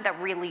abortion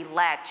that really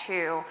led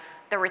to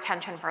the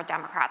retention for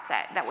Democrats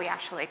that we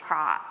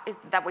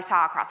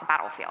saw across the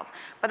battlefield.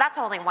 But that's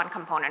only one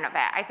component of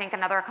it. I think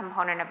another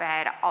component of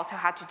it also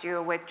had to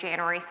do with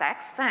January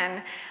 6th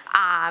and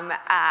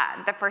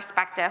the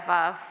perspective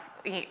of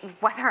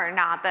whether or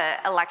not the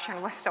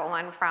election was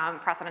stolen from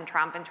President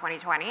Trump in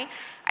 2020.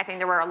 I think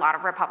there were a lot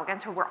of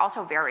Republicans who were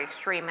also very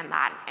extreme in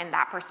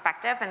that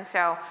perspective. And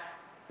so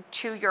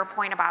to your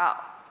point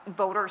about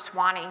voters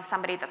wanting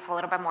somebody that's a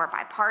little bit more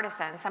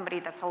bipartisan, somebody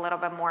that's a little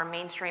bit more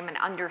mainstream and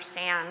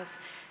understands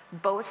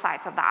both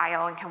sides of the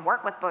aisle and can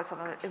work with both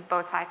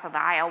sides of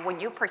the aisle, when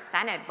you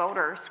presented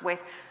voters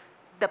with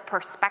the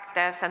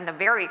perspectives and the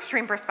very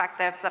extreme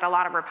perspectives that a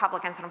lot of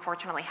Republicans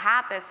unfortunately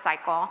had this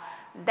cycle,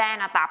 then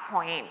at that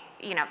point,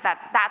 you know,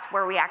 that's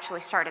where we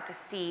actually started to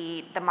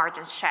see the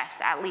margins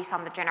shift, at least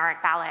on the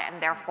generic ballot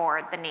and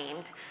therefore the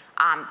named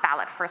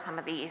ballot for some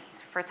of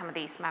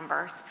these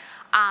members.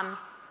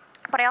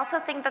 But I also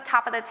think the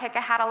top of the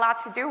ticket had a lot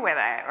to do with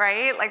it,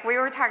 right? Like we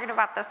were talking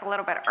about this a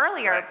little bit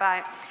earlier, right.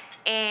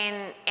 But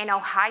in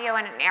Ohio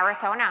and in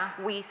Arizona,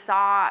 we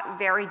saw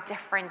very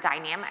different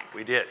dynamics.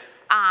 We did.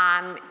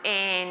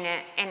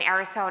 In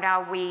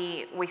Arizona,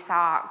 we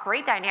saw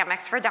great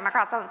dynamics for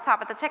Democrats at the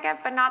top of the ticket,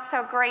 but not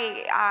so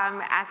great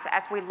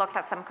as we looked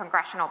at some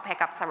congressional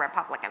pickups that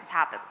Republicans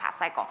had this past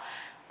cycle.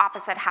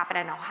 Opposite happened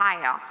in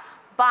Ohio.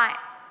 But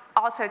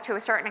Also, to a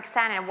certain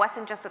extent, it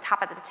wasn't just the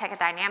top of the ticket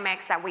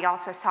dynamics that we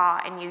also saw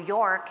in New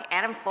York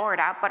and in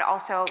Florida, but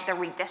also the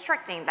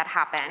redistricting that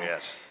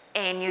happened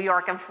in New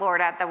York and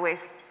Florida that was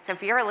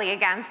severely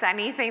against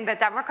anything that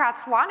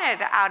Democrats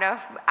wanted out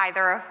of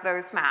either of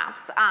those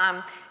maps.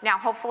 Now,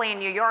 hopefully in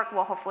New York,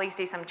 we'll hopefully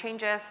see some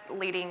changes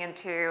leading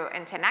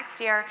into next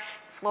year.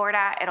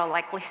 Florida, it'll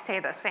likely stay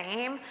the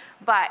same.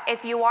 But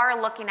if you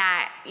are looking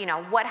at,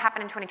 what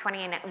happened in 2020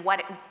 and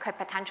what could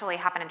potentially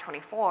happen in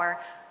 24,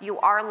 you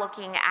are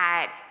looking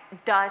at,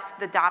 does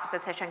the Dobbs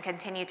decision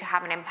continue to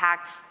have an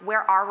impact?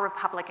 Where are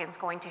Republicans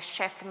going to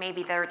shift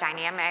maybe their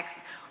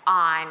dynamics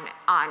on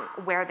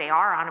where they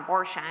are on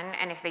abortion?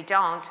 And if they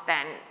don't,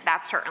 then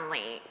that's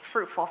certainly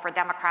fruitful for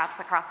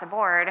Democrats across the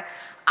board.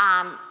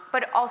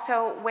 But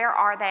also, where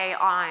are they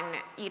on,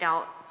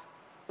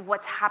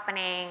 what's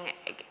happening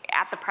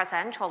at the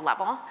presidential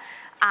level,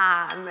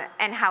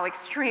 and how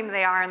extreme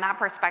they are in that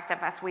perspective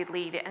as we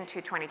lead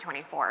into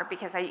 2024.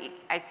 Because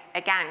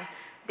again,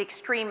 the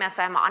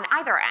extremism on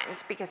either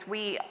end, because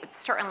we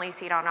certainly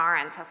see it on our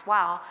ends as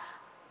well,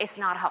 is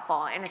not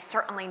helpful, and it's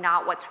certainly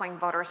not what swing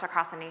voters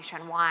across the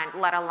nation want,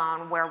 let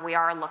alone where we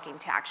are looking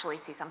to actually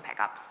see some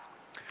pickups.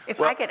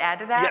 If I could add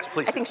to that, yes,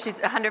 please. I think she's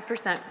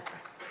 100%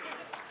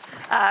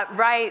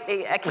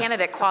 right.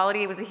 Candidate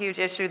quality was a huge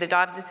issue. The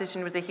Dobbs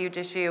decision was a huge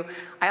issue.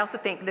 I also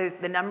think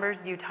the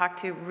numbers you talked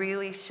to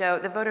really show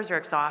the voters are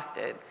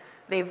exhausted.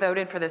 They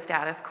voted for the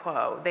status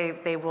quo.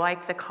 They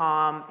like the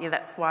calm.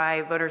 That's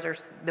why the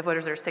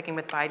voters that are sticking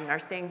with Biden are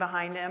staying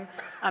behind him.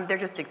 They're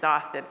just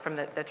exhausted from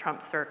the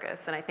Trump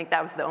circus, and I think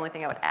that was the only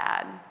thing I would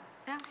add.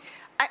 Yeah.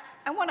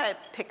 I want to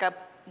pick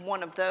up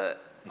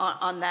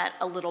on that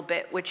a little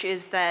bit, which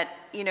is that,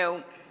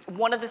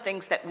 one of the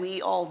things that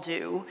we all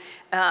do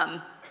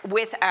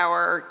with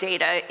our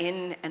data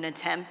in an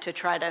attempt to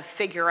try to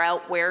figure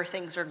out where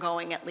things are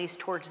going, at least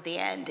towards the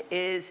end,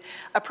 is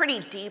a pretty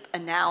deep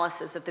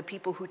analysis of the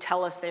people who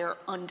tell us they're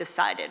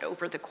undecided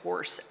over the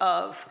course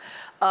of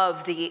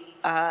the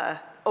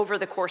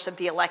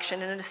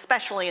election, and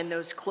especially in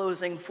those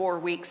closing 4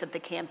 weeks of the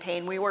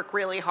campaign. We work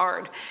really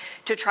hard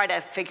to try to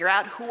figure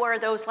out who are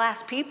those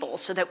last people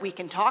so that we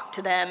can talk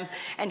to them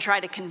and try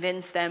to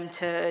convince them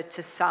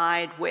to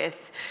side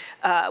with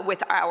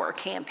our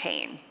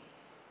campaign.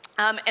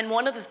 And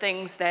one of the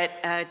things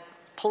that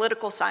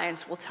political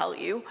science will tell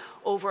you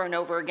over and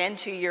over again,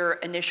 to your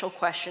initial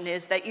question,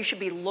 is that you should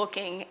be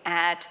looking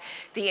at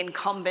the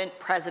incumbent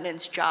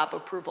president's job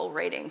approval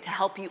rating to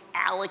help you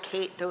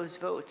allocate those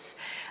votes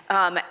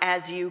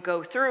as you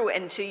go through.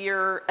 And to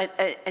your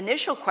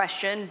initial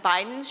question,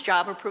 Biden's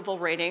job approval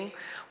rating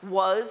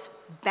was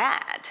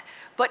bad.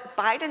 But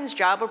Biden's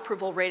job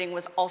approval rating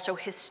was also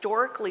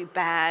historically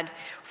bad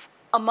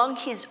among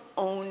his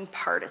own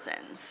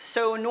partisans.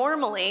 So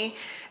normally,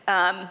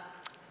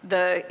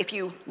 if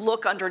you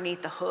look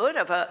underneath the hood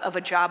of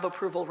a job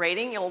approval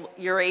rating,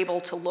 you're able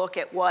to look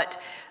at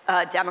what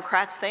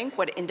Democrats think,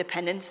 what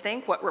independents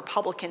think, what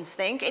Republicans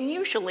think, and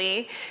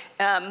usually,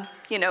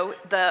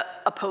 the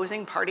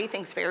opposing party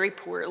thinks very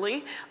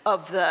poorly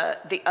of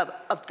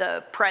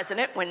the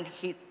president when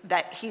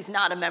he's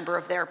not a member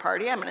of their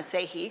party. I'm going to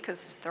say he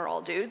because they're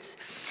all dudes,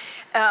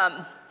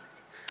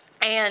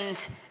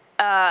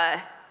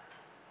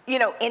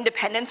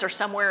 independents are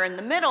somewhere in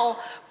the middle,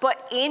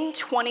 but in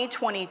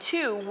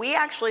 2022, we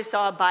actually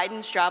saw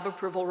Biden's job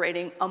approval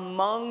rating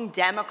among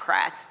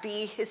Democrats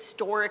be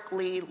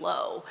historically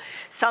low.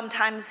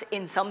 Sometimes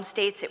in some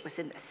states, it was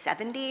in the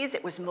 70s.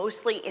 It was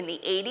mostly in the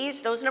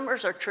 80s. Those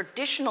numbers are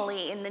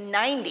traditionally in the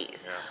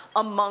 90s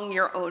among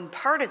your own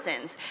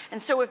partisans.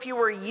 And so if you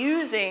were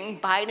using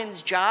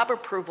Biden's job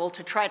approval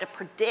to try to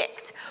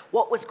predict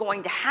what was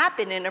going to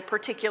happen in a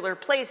particular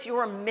place, you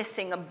were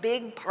missing a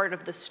big part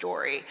of the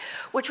story,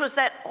 which was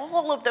that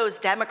all of those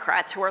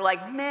Democrats who are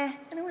like, meh,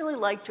 I don't really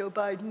like Joe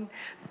Biden,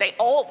 they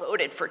all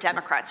voted for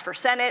Democrats for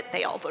Senate,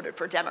 they all voted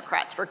for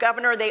Democrats for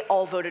governor, they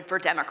all voted for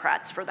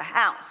Democrats for the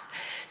House.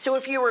 So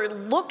if you were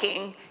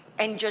looking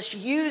and just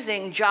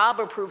using job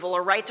approval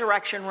or right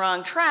direction,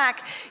 wrong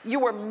track,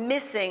 you were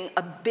missing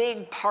a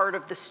big part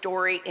of the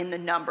story in the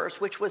numbers,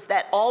 which was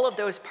that all of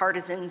those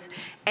partisans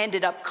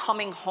ended up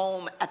coming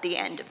home at the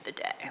end of the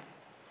day.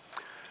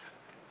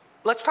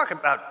 Let's talk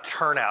about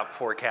turnout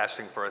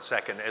forecasting for a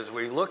second. As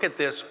we look at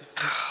this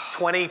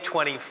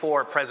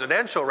 2024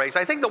 presidential race,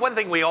 I think the one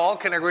thing we all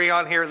can agree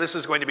on here, this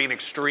is going to be an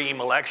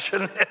extreme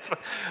election.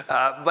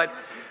 But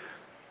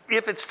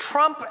if it's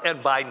Trump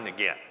and Biden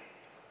again,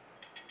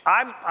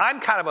 I'm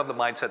kind of the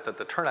mindset that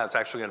the turnout's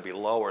actually going to be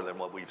lower than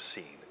what we've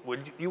seen.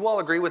 Would you all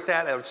agree with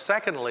that? And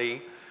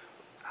secondly,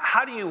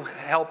 how do you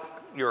help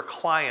your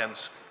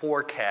clients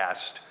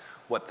forecast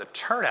what the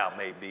turnout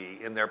may be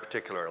in their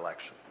particular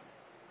election?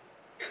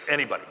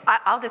 Anybody?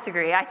 I'll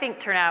disagree. I think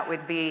turnout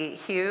would be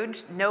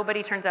huge.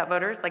 Nobody turns out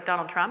voters like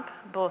Donald Trump,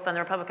 both on the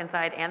Republican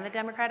side and the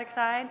Democratic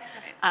side.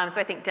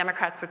 So I think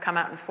Democrats would come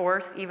out in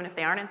force, even if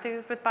they aren't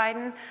enthused with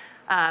Biden.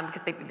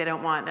 because they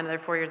don't want another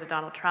 4 years of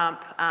Donald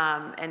Trump.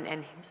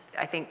 And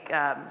I think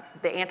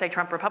the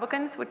anti-Trump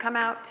Republicans would come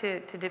out to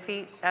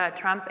defeat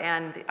Trump,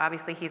 and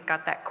obviously he's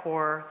got that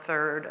core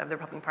third of the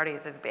Republican Party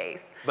as his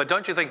base. But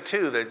don't you think,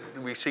 too, that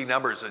we see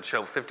numbers that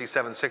show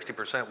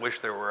 57–60% wish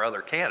there were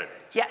other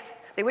candidates? Yes,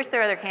 they wish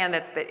there were other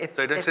candidates, but if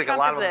So don't you think Trump a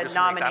lot of is them a just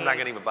nominee, I'm not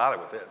going to even bother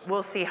with this?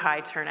 we'll see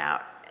high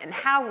turnout. And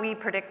how we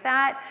predict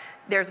that,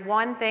 there's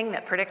one thing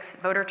that predicts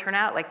voter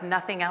turnout like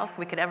nothing else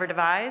we could ever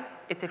devise.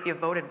 It's if you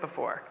voted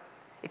before.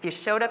 If you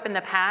showed up in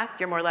the past,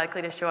 you're more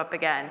likely to show up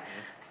again.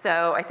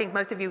 So I think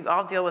most of you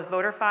all deal with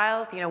voter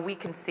files. You know, we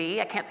can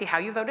see, I can't see how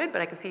you voted,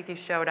 but I can see if you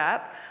showed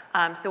up.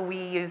 So we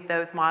use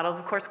those models.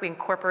 Of course, we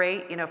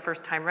incorporate, you know,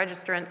 first-time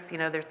registrants. You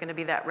know, there's going to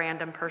be that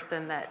random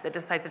person that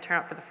decides to turn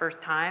out for the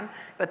first time.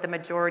 But the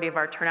majority of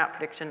our turnout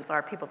predictions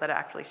are people that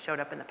actually showed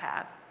up in the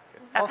past.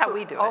 That's how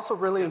we do it. Also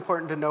really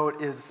important to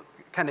note is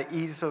kind of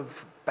ease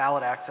of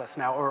ballot access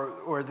now,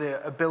 or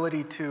the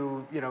ability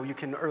to, you know, you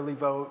can early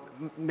vote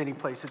many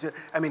places.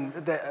 I mean,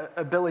 the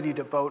ability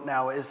to vote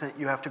now isn't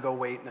you have to go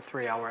wait in a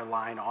 3-hour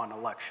line on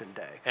election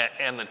day.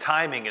 And the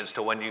timing as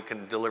to when you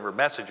can deliver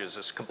messages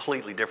is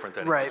completely different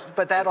than Right, it was.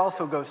 but that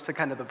also goes to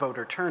kind of the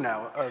voter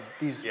turnout of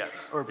these, Yes,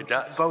 or it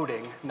does.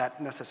 voting, not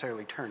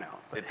necessarily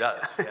turnout. It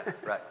does, yeah,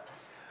 right.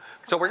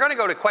 So we're going to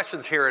go to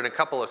questions here in a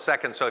couple of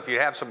seconds. So if you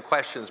have some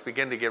questions,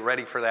 begin to get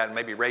ready for that and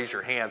maybe raise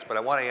your hands. But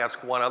I want to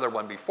ask one other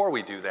one before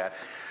we do that.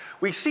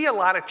 We see a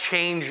lot of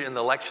change in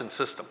the election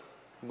system.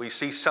 We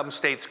see some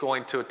states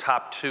going to a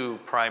top 2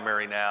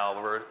 primary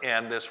now,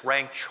 and this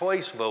ranked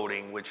choice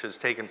voting, which has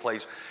taken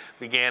place,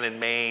 began in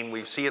Maine.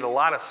 We see a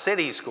lot of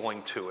cities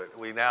going to it.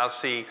 We now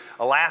see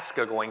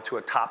Alaska going to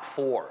a top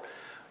 4.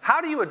 How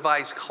do you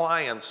advise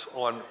clients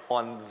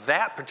on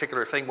that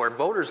particular thing where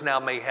voters now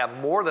may have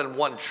more than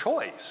one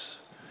choice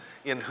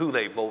in who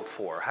they vote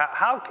for?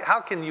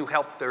 How can you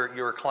help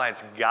your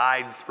clients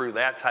guide through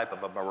that type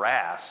of a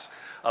morass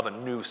of a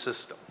new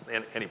system?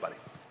 Anybody?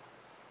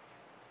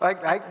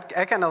 I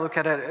kind of look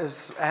at it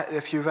as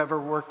if you've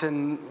ever worked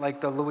in like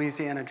the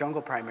Louisiana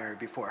jungle primary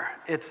before.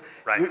 It's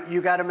right.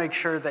 You got to make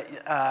sure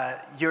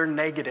that your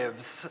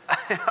negatives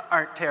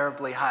aren't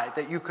terribly high,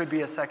 that you could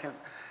be a second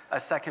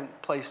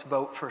place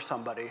vote for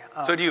somebody.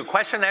 So do you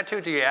question that too?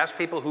 Do you ask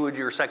people who would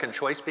your second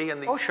choice be in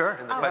the, sure.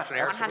 in the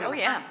questionnaire? 100%. Oh,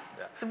 yeah.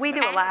 So we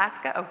do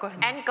Alaska. Oh, go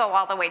ahead. And go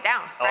all the way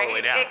down, All right? the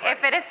way down,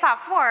 If it is top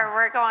 4,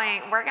 we're going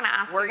to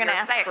ask We're going to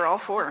ask for all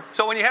 4.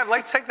 So when you have,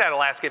 let's take that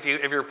Alaska, if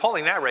you're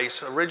polling that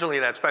race, originally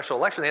that special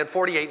election, they had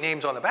 48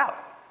 names on the ballot.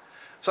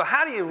 So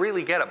how do you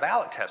really get a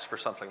ballot test for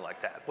something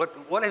like that?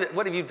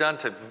 What have you done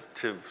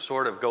to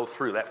sort of go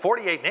through that?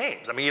 48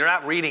 names. I mean, you're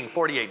not reading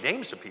 48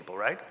 names to people,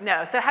 right?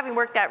 No, so having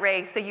worked that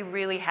race, so you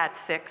really had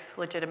 6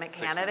 legitimate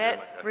candidates,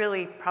 legitimate, okay.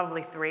 really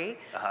probably 3.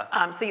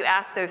 So you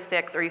ask those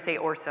 6, or you say,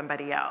 or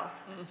somebody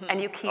else.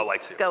 And you keep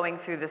going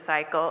through the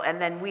cycle.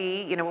 And then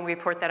we, you know, when we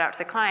report that out to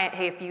the client,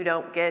 hey, if you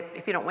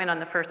don't win on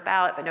the first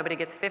ballot, but nobody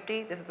gets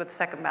 50, this is what the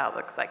second ballot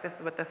looks like. This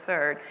is what the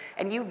third.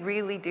 And you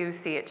really do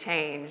see it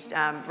changed.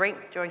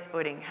 Ranked choice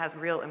voting has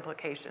real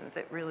implications.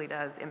 It really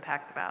does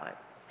impact the ballot.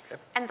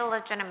 And the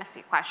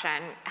legitimacy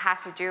question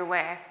has to do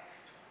with,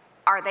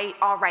 are they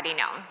already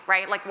known,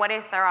 right? Like, what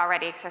is their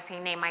already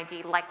existing name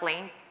ID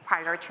likely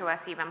prior to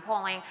us even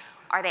polling?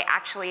 Are they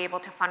actually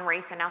able to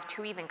fundraise enough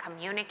to even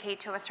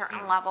communicate to a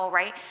certain level,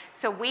 right?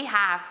 So we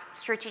have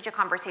strategic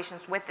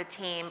conversations with the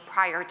team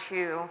prior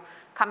to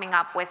coming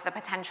up with the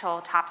potential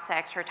top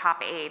 6 or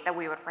top 8 that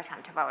we would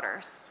present to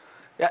voters.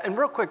 Yeah, and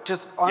real quick,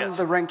 just on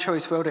the ranked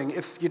choice voting,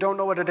 if you don't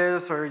know what it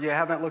is or you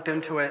haven't looked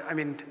into it, I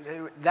mean,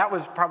 that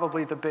was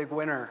probably the big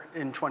winner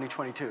in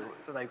 2022.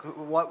 Like,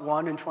 what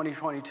won in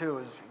 2022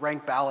 is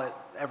ranked ballot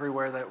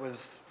everywhere that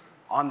was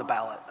on the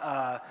ballot.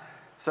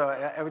 So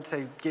I would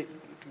say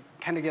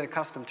kind of get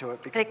accustomed to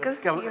it. Because it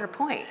goes to your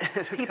point.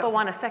 People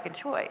want a second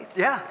choice.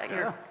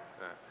 Yeah.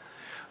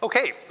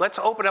 Okay, let's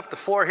open up the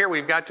floor here.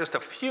 We've got just a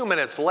few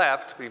minutes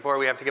left before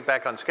we have to get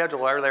back on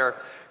schedule. Are there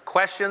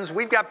questions?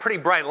 We've got pretty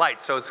bright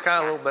light, so it's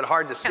kind of a little bit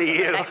hard to see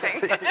you.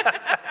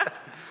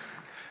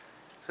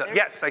 So,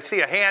 yes, I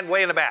see a hand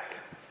way in the back.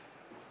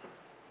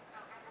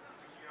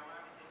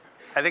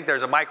 I think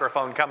there's a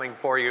microphone coming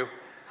for you.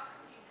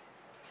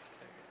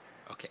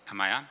 Okay,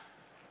 am I on?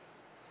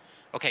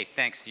 Okay,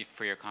 thanks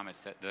for your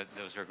comments.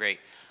 Those were great.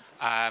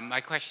 My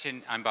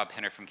question, I'm Bob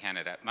Penner from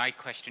Canada. My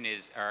question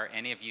is, are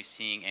any of you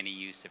seeing any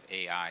use of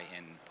AI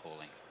in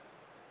polling?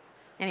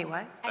 Any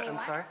what? I'm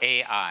sorry?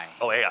 AI.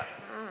 Oh, AI.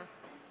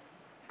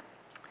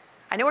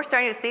 I know we're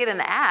starting to see it in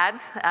the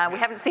ads. We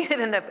haven't seen it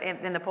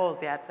in the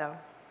polls yet, though.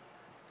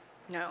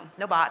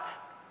 No bots.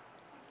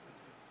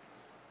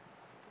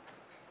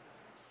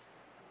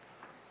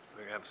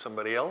 We have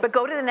somebody else? But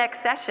go to the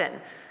next session.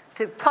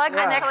 To plug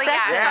the next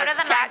session. Go to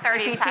the Chat 9:30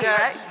 GPT, session.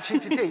 right?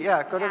 GPT,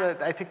 yeah, go to the,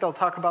 I think they'll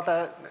talk about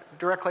that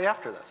directly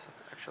after this,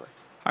 actually.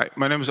 Hi,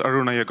 my name is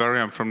Arun Ayagari.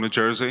 I'm from New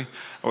Jersey.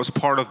 I was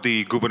part of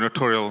the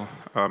gubernatorial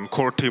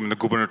core team in the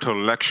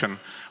gubernatorial election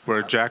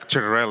where Jack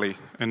Ciattarelli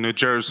in New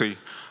Jersey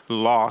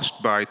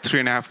lost by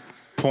 3.5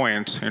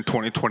 points in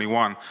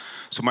 2021.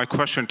 So my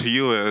question to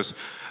you is,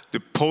 the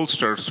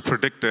pollsters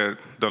predicted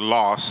the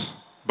loss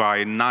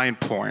by 9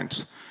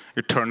 points.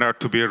 It turned out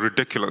to be a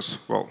ridiculous,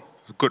 well,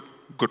 good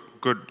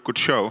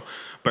show,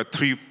 but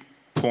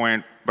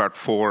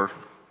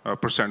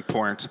 3.4%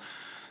 points.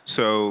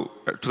 So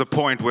to the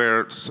point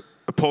where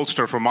a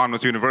pollster from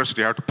Monmouth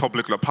University had to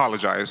publicly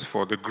apologize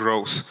for the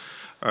gross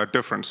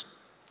difference.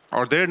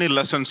 Are there any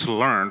lessons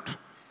learned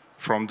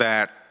from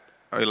that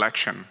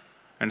election?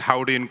 And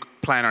how do you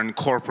plan on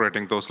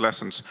incorporating those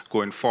lessons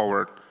going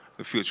forward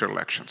in future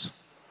elections?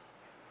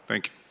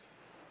 Thank you.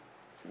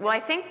 Well, I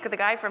think the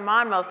guy from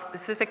Monmouth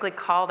specifically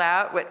called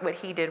out what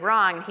he did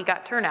wrong, and he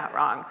got turnout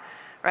wrong,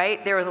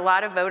 right? There was a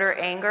lot of voter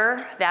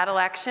anger that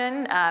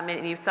election,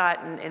 and you saw it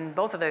in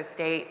both of those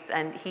states,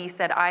 and he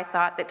said, I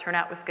thought that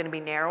turnout was going to be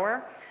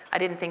narrower. I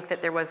didn't think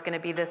that there was going to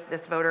be this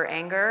voter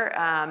anger,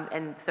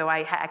 and so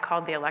I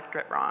called the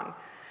electorate wrong.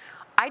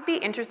 I'd be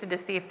interested to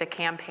see if the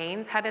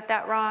campaigns had it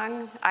that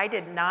wrong. I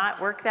did not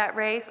work that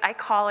race. I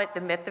call it the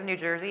myth of New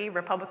Jersey.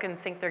 Republicans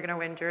think they're going to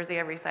win Jersey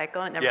every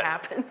cycle, and it never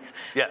happens.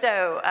 Yes.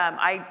 So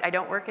I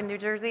don't work in New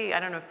Jersey. I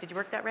don't know, did you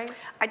work that race?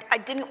 I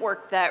didn't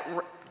work that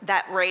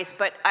race,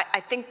 but I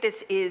think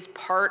this is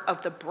part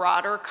of the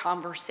broader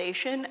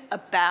conversation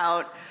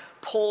about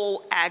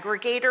poll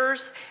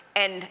aggregators,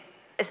 and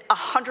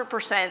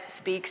 100%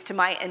 speaks to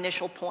my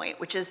initial point,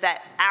 which is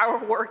that our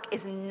work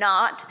is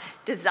not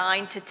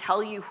designed to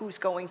tell you who's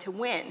going to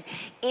win.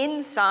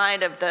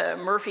 Inside of the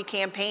Murphy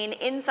campaign,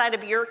 inside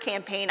of your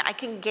campaign, I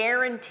can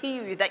guarantee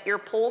you that your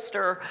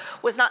pollster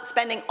was not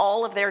spending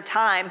all of their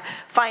time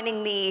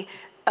finding the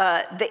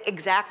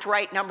exact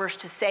right numbers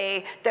to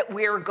say that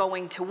we're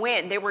going to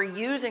win. They were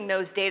using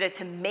those data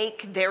to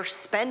make their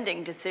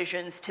spending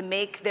decisions, to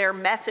make their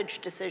message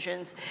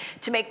decisions,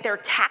 to make their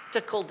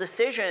tactical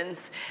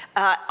decisions,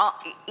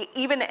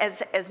 even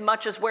as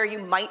much as where you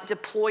might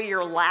deploy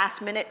your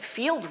last-minute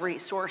field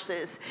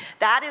resources.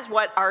 That is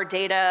what our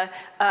data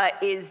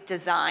is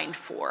designed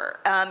for.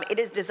 It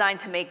is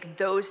designed to make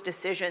those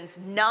decisions,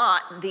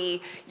 not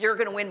the you're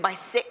going to win by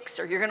 6,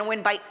 or you're going to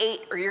win by 8,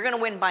 or you're going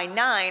to win by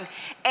 9.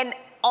 And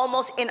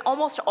in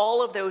almost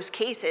all of those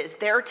cases,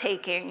 they're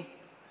taking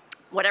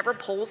whatever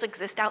polls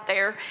exist out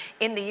there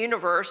in the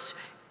universe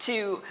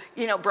to,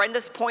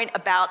 Brenda's point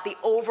about the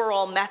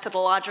overall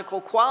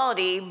methodological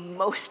quality.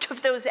 Most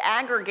of those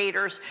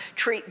aggregators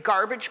treat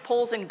garbage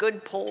polls and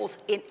good polls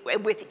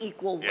with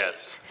equal weight.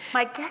 Yes.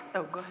 My guess,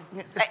 go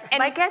ahead.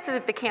 My guess is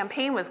if the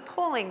campaign was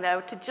polling, though,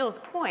 to Jill's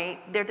point,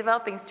 they're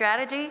developing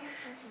strategy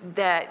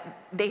that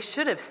they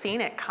should have seen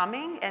it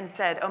coming and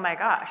said, oh my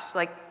gosh,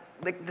 like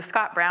the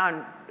Scott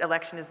Brown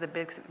election is the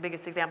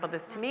biggest example of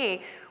this to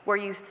me, where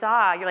you're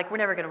like, we're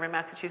never going to win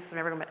Massachusetts, we're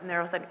never going to, and they're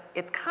all of a sudden,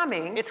 it's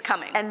coming. It's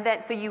coming. And then,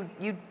 so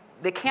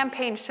the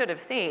campaign should have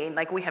seen,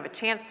 like, we have a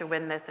chance to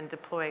win this and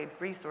deployed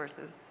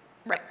resources.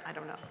 Right. I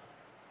don't know.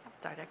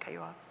 Sorry, did I cut you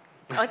off?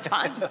 Oh, it's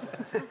fine.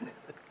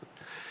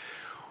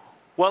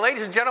 Well,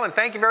 ladies and gentlemen,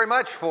 thank you very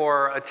much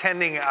for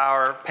attending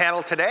our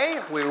panel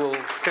today. We will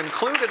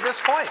conclude at this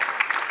point.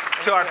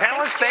 To our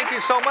panelists, thank you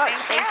so much.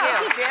 Thank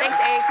you. Thanks,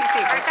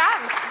 AAPC. Great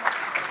job.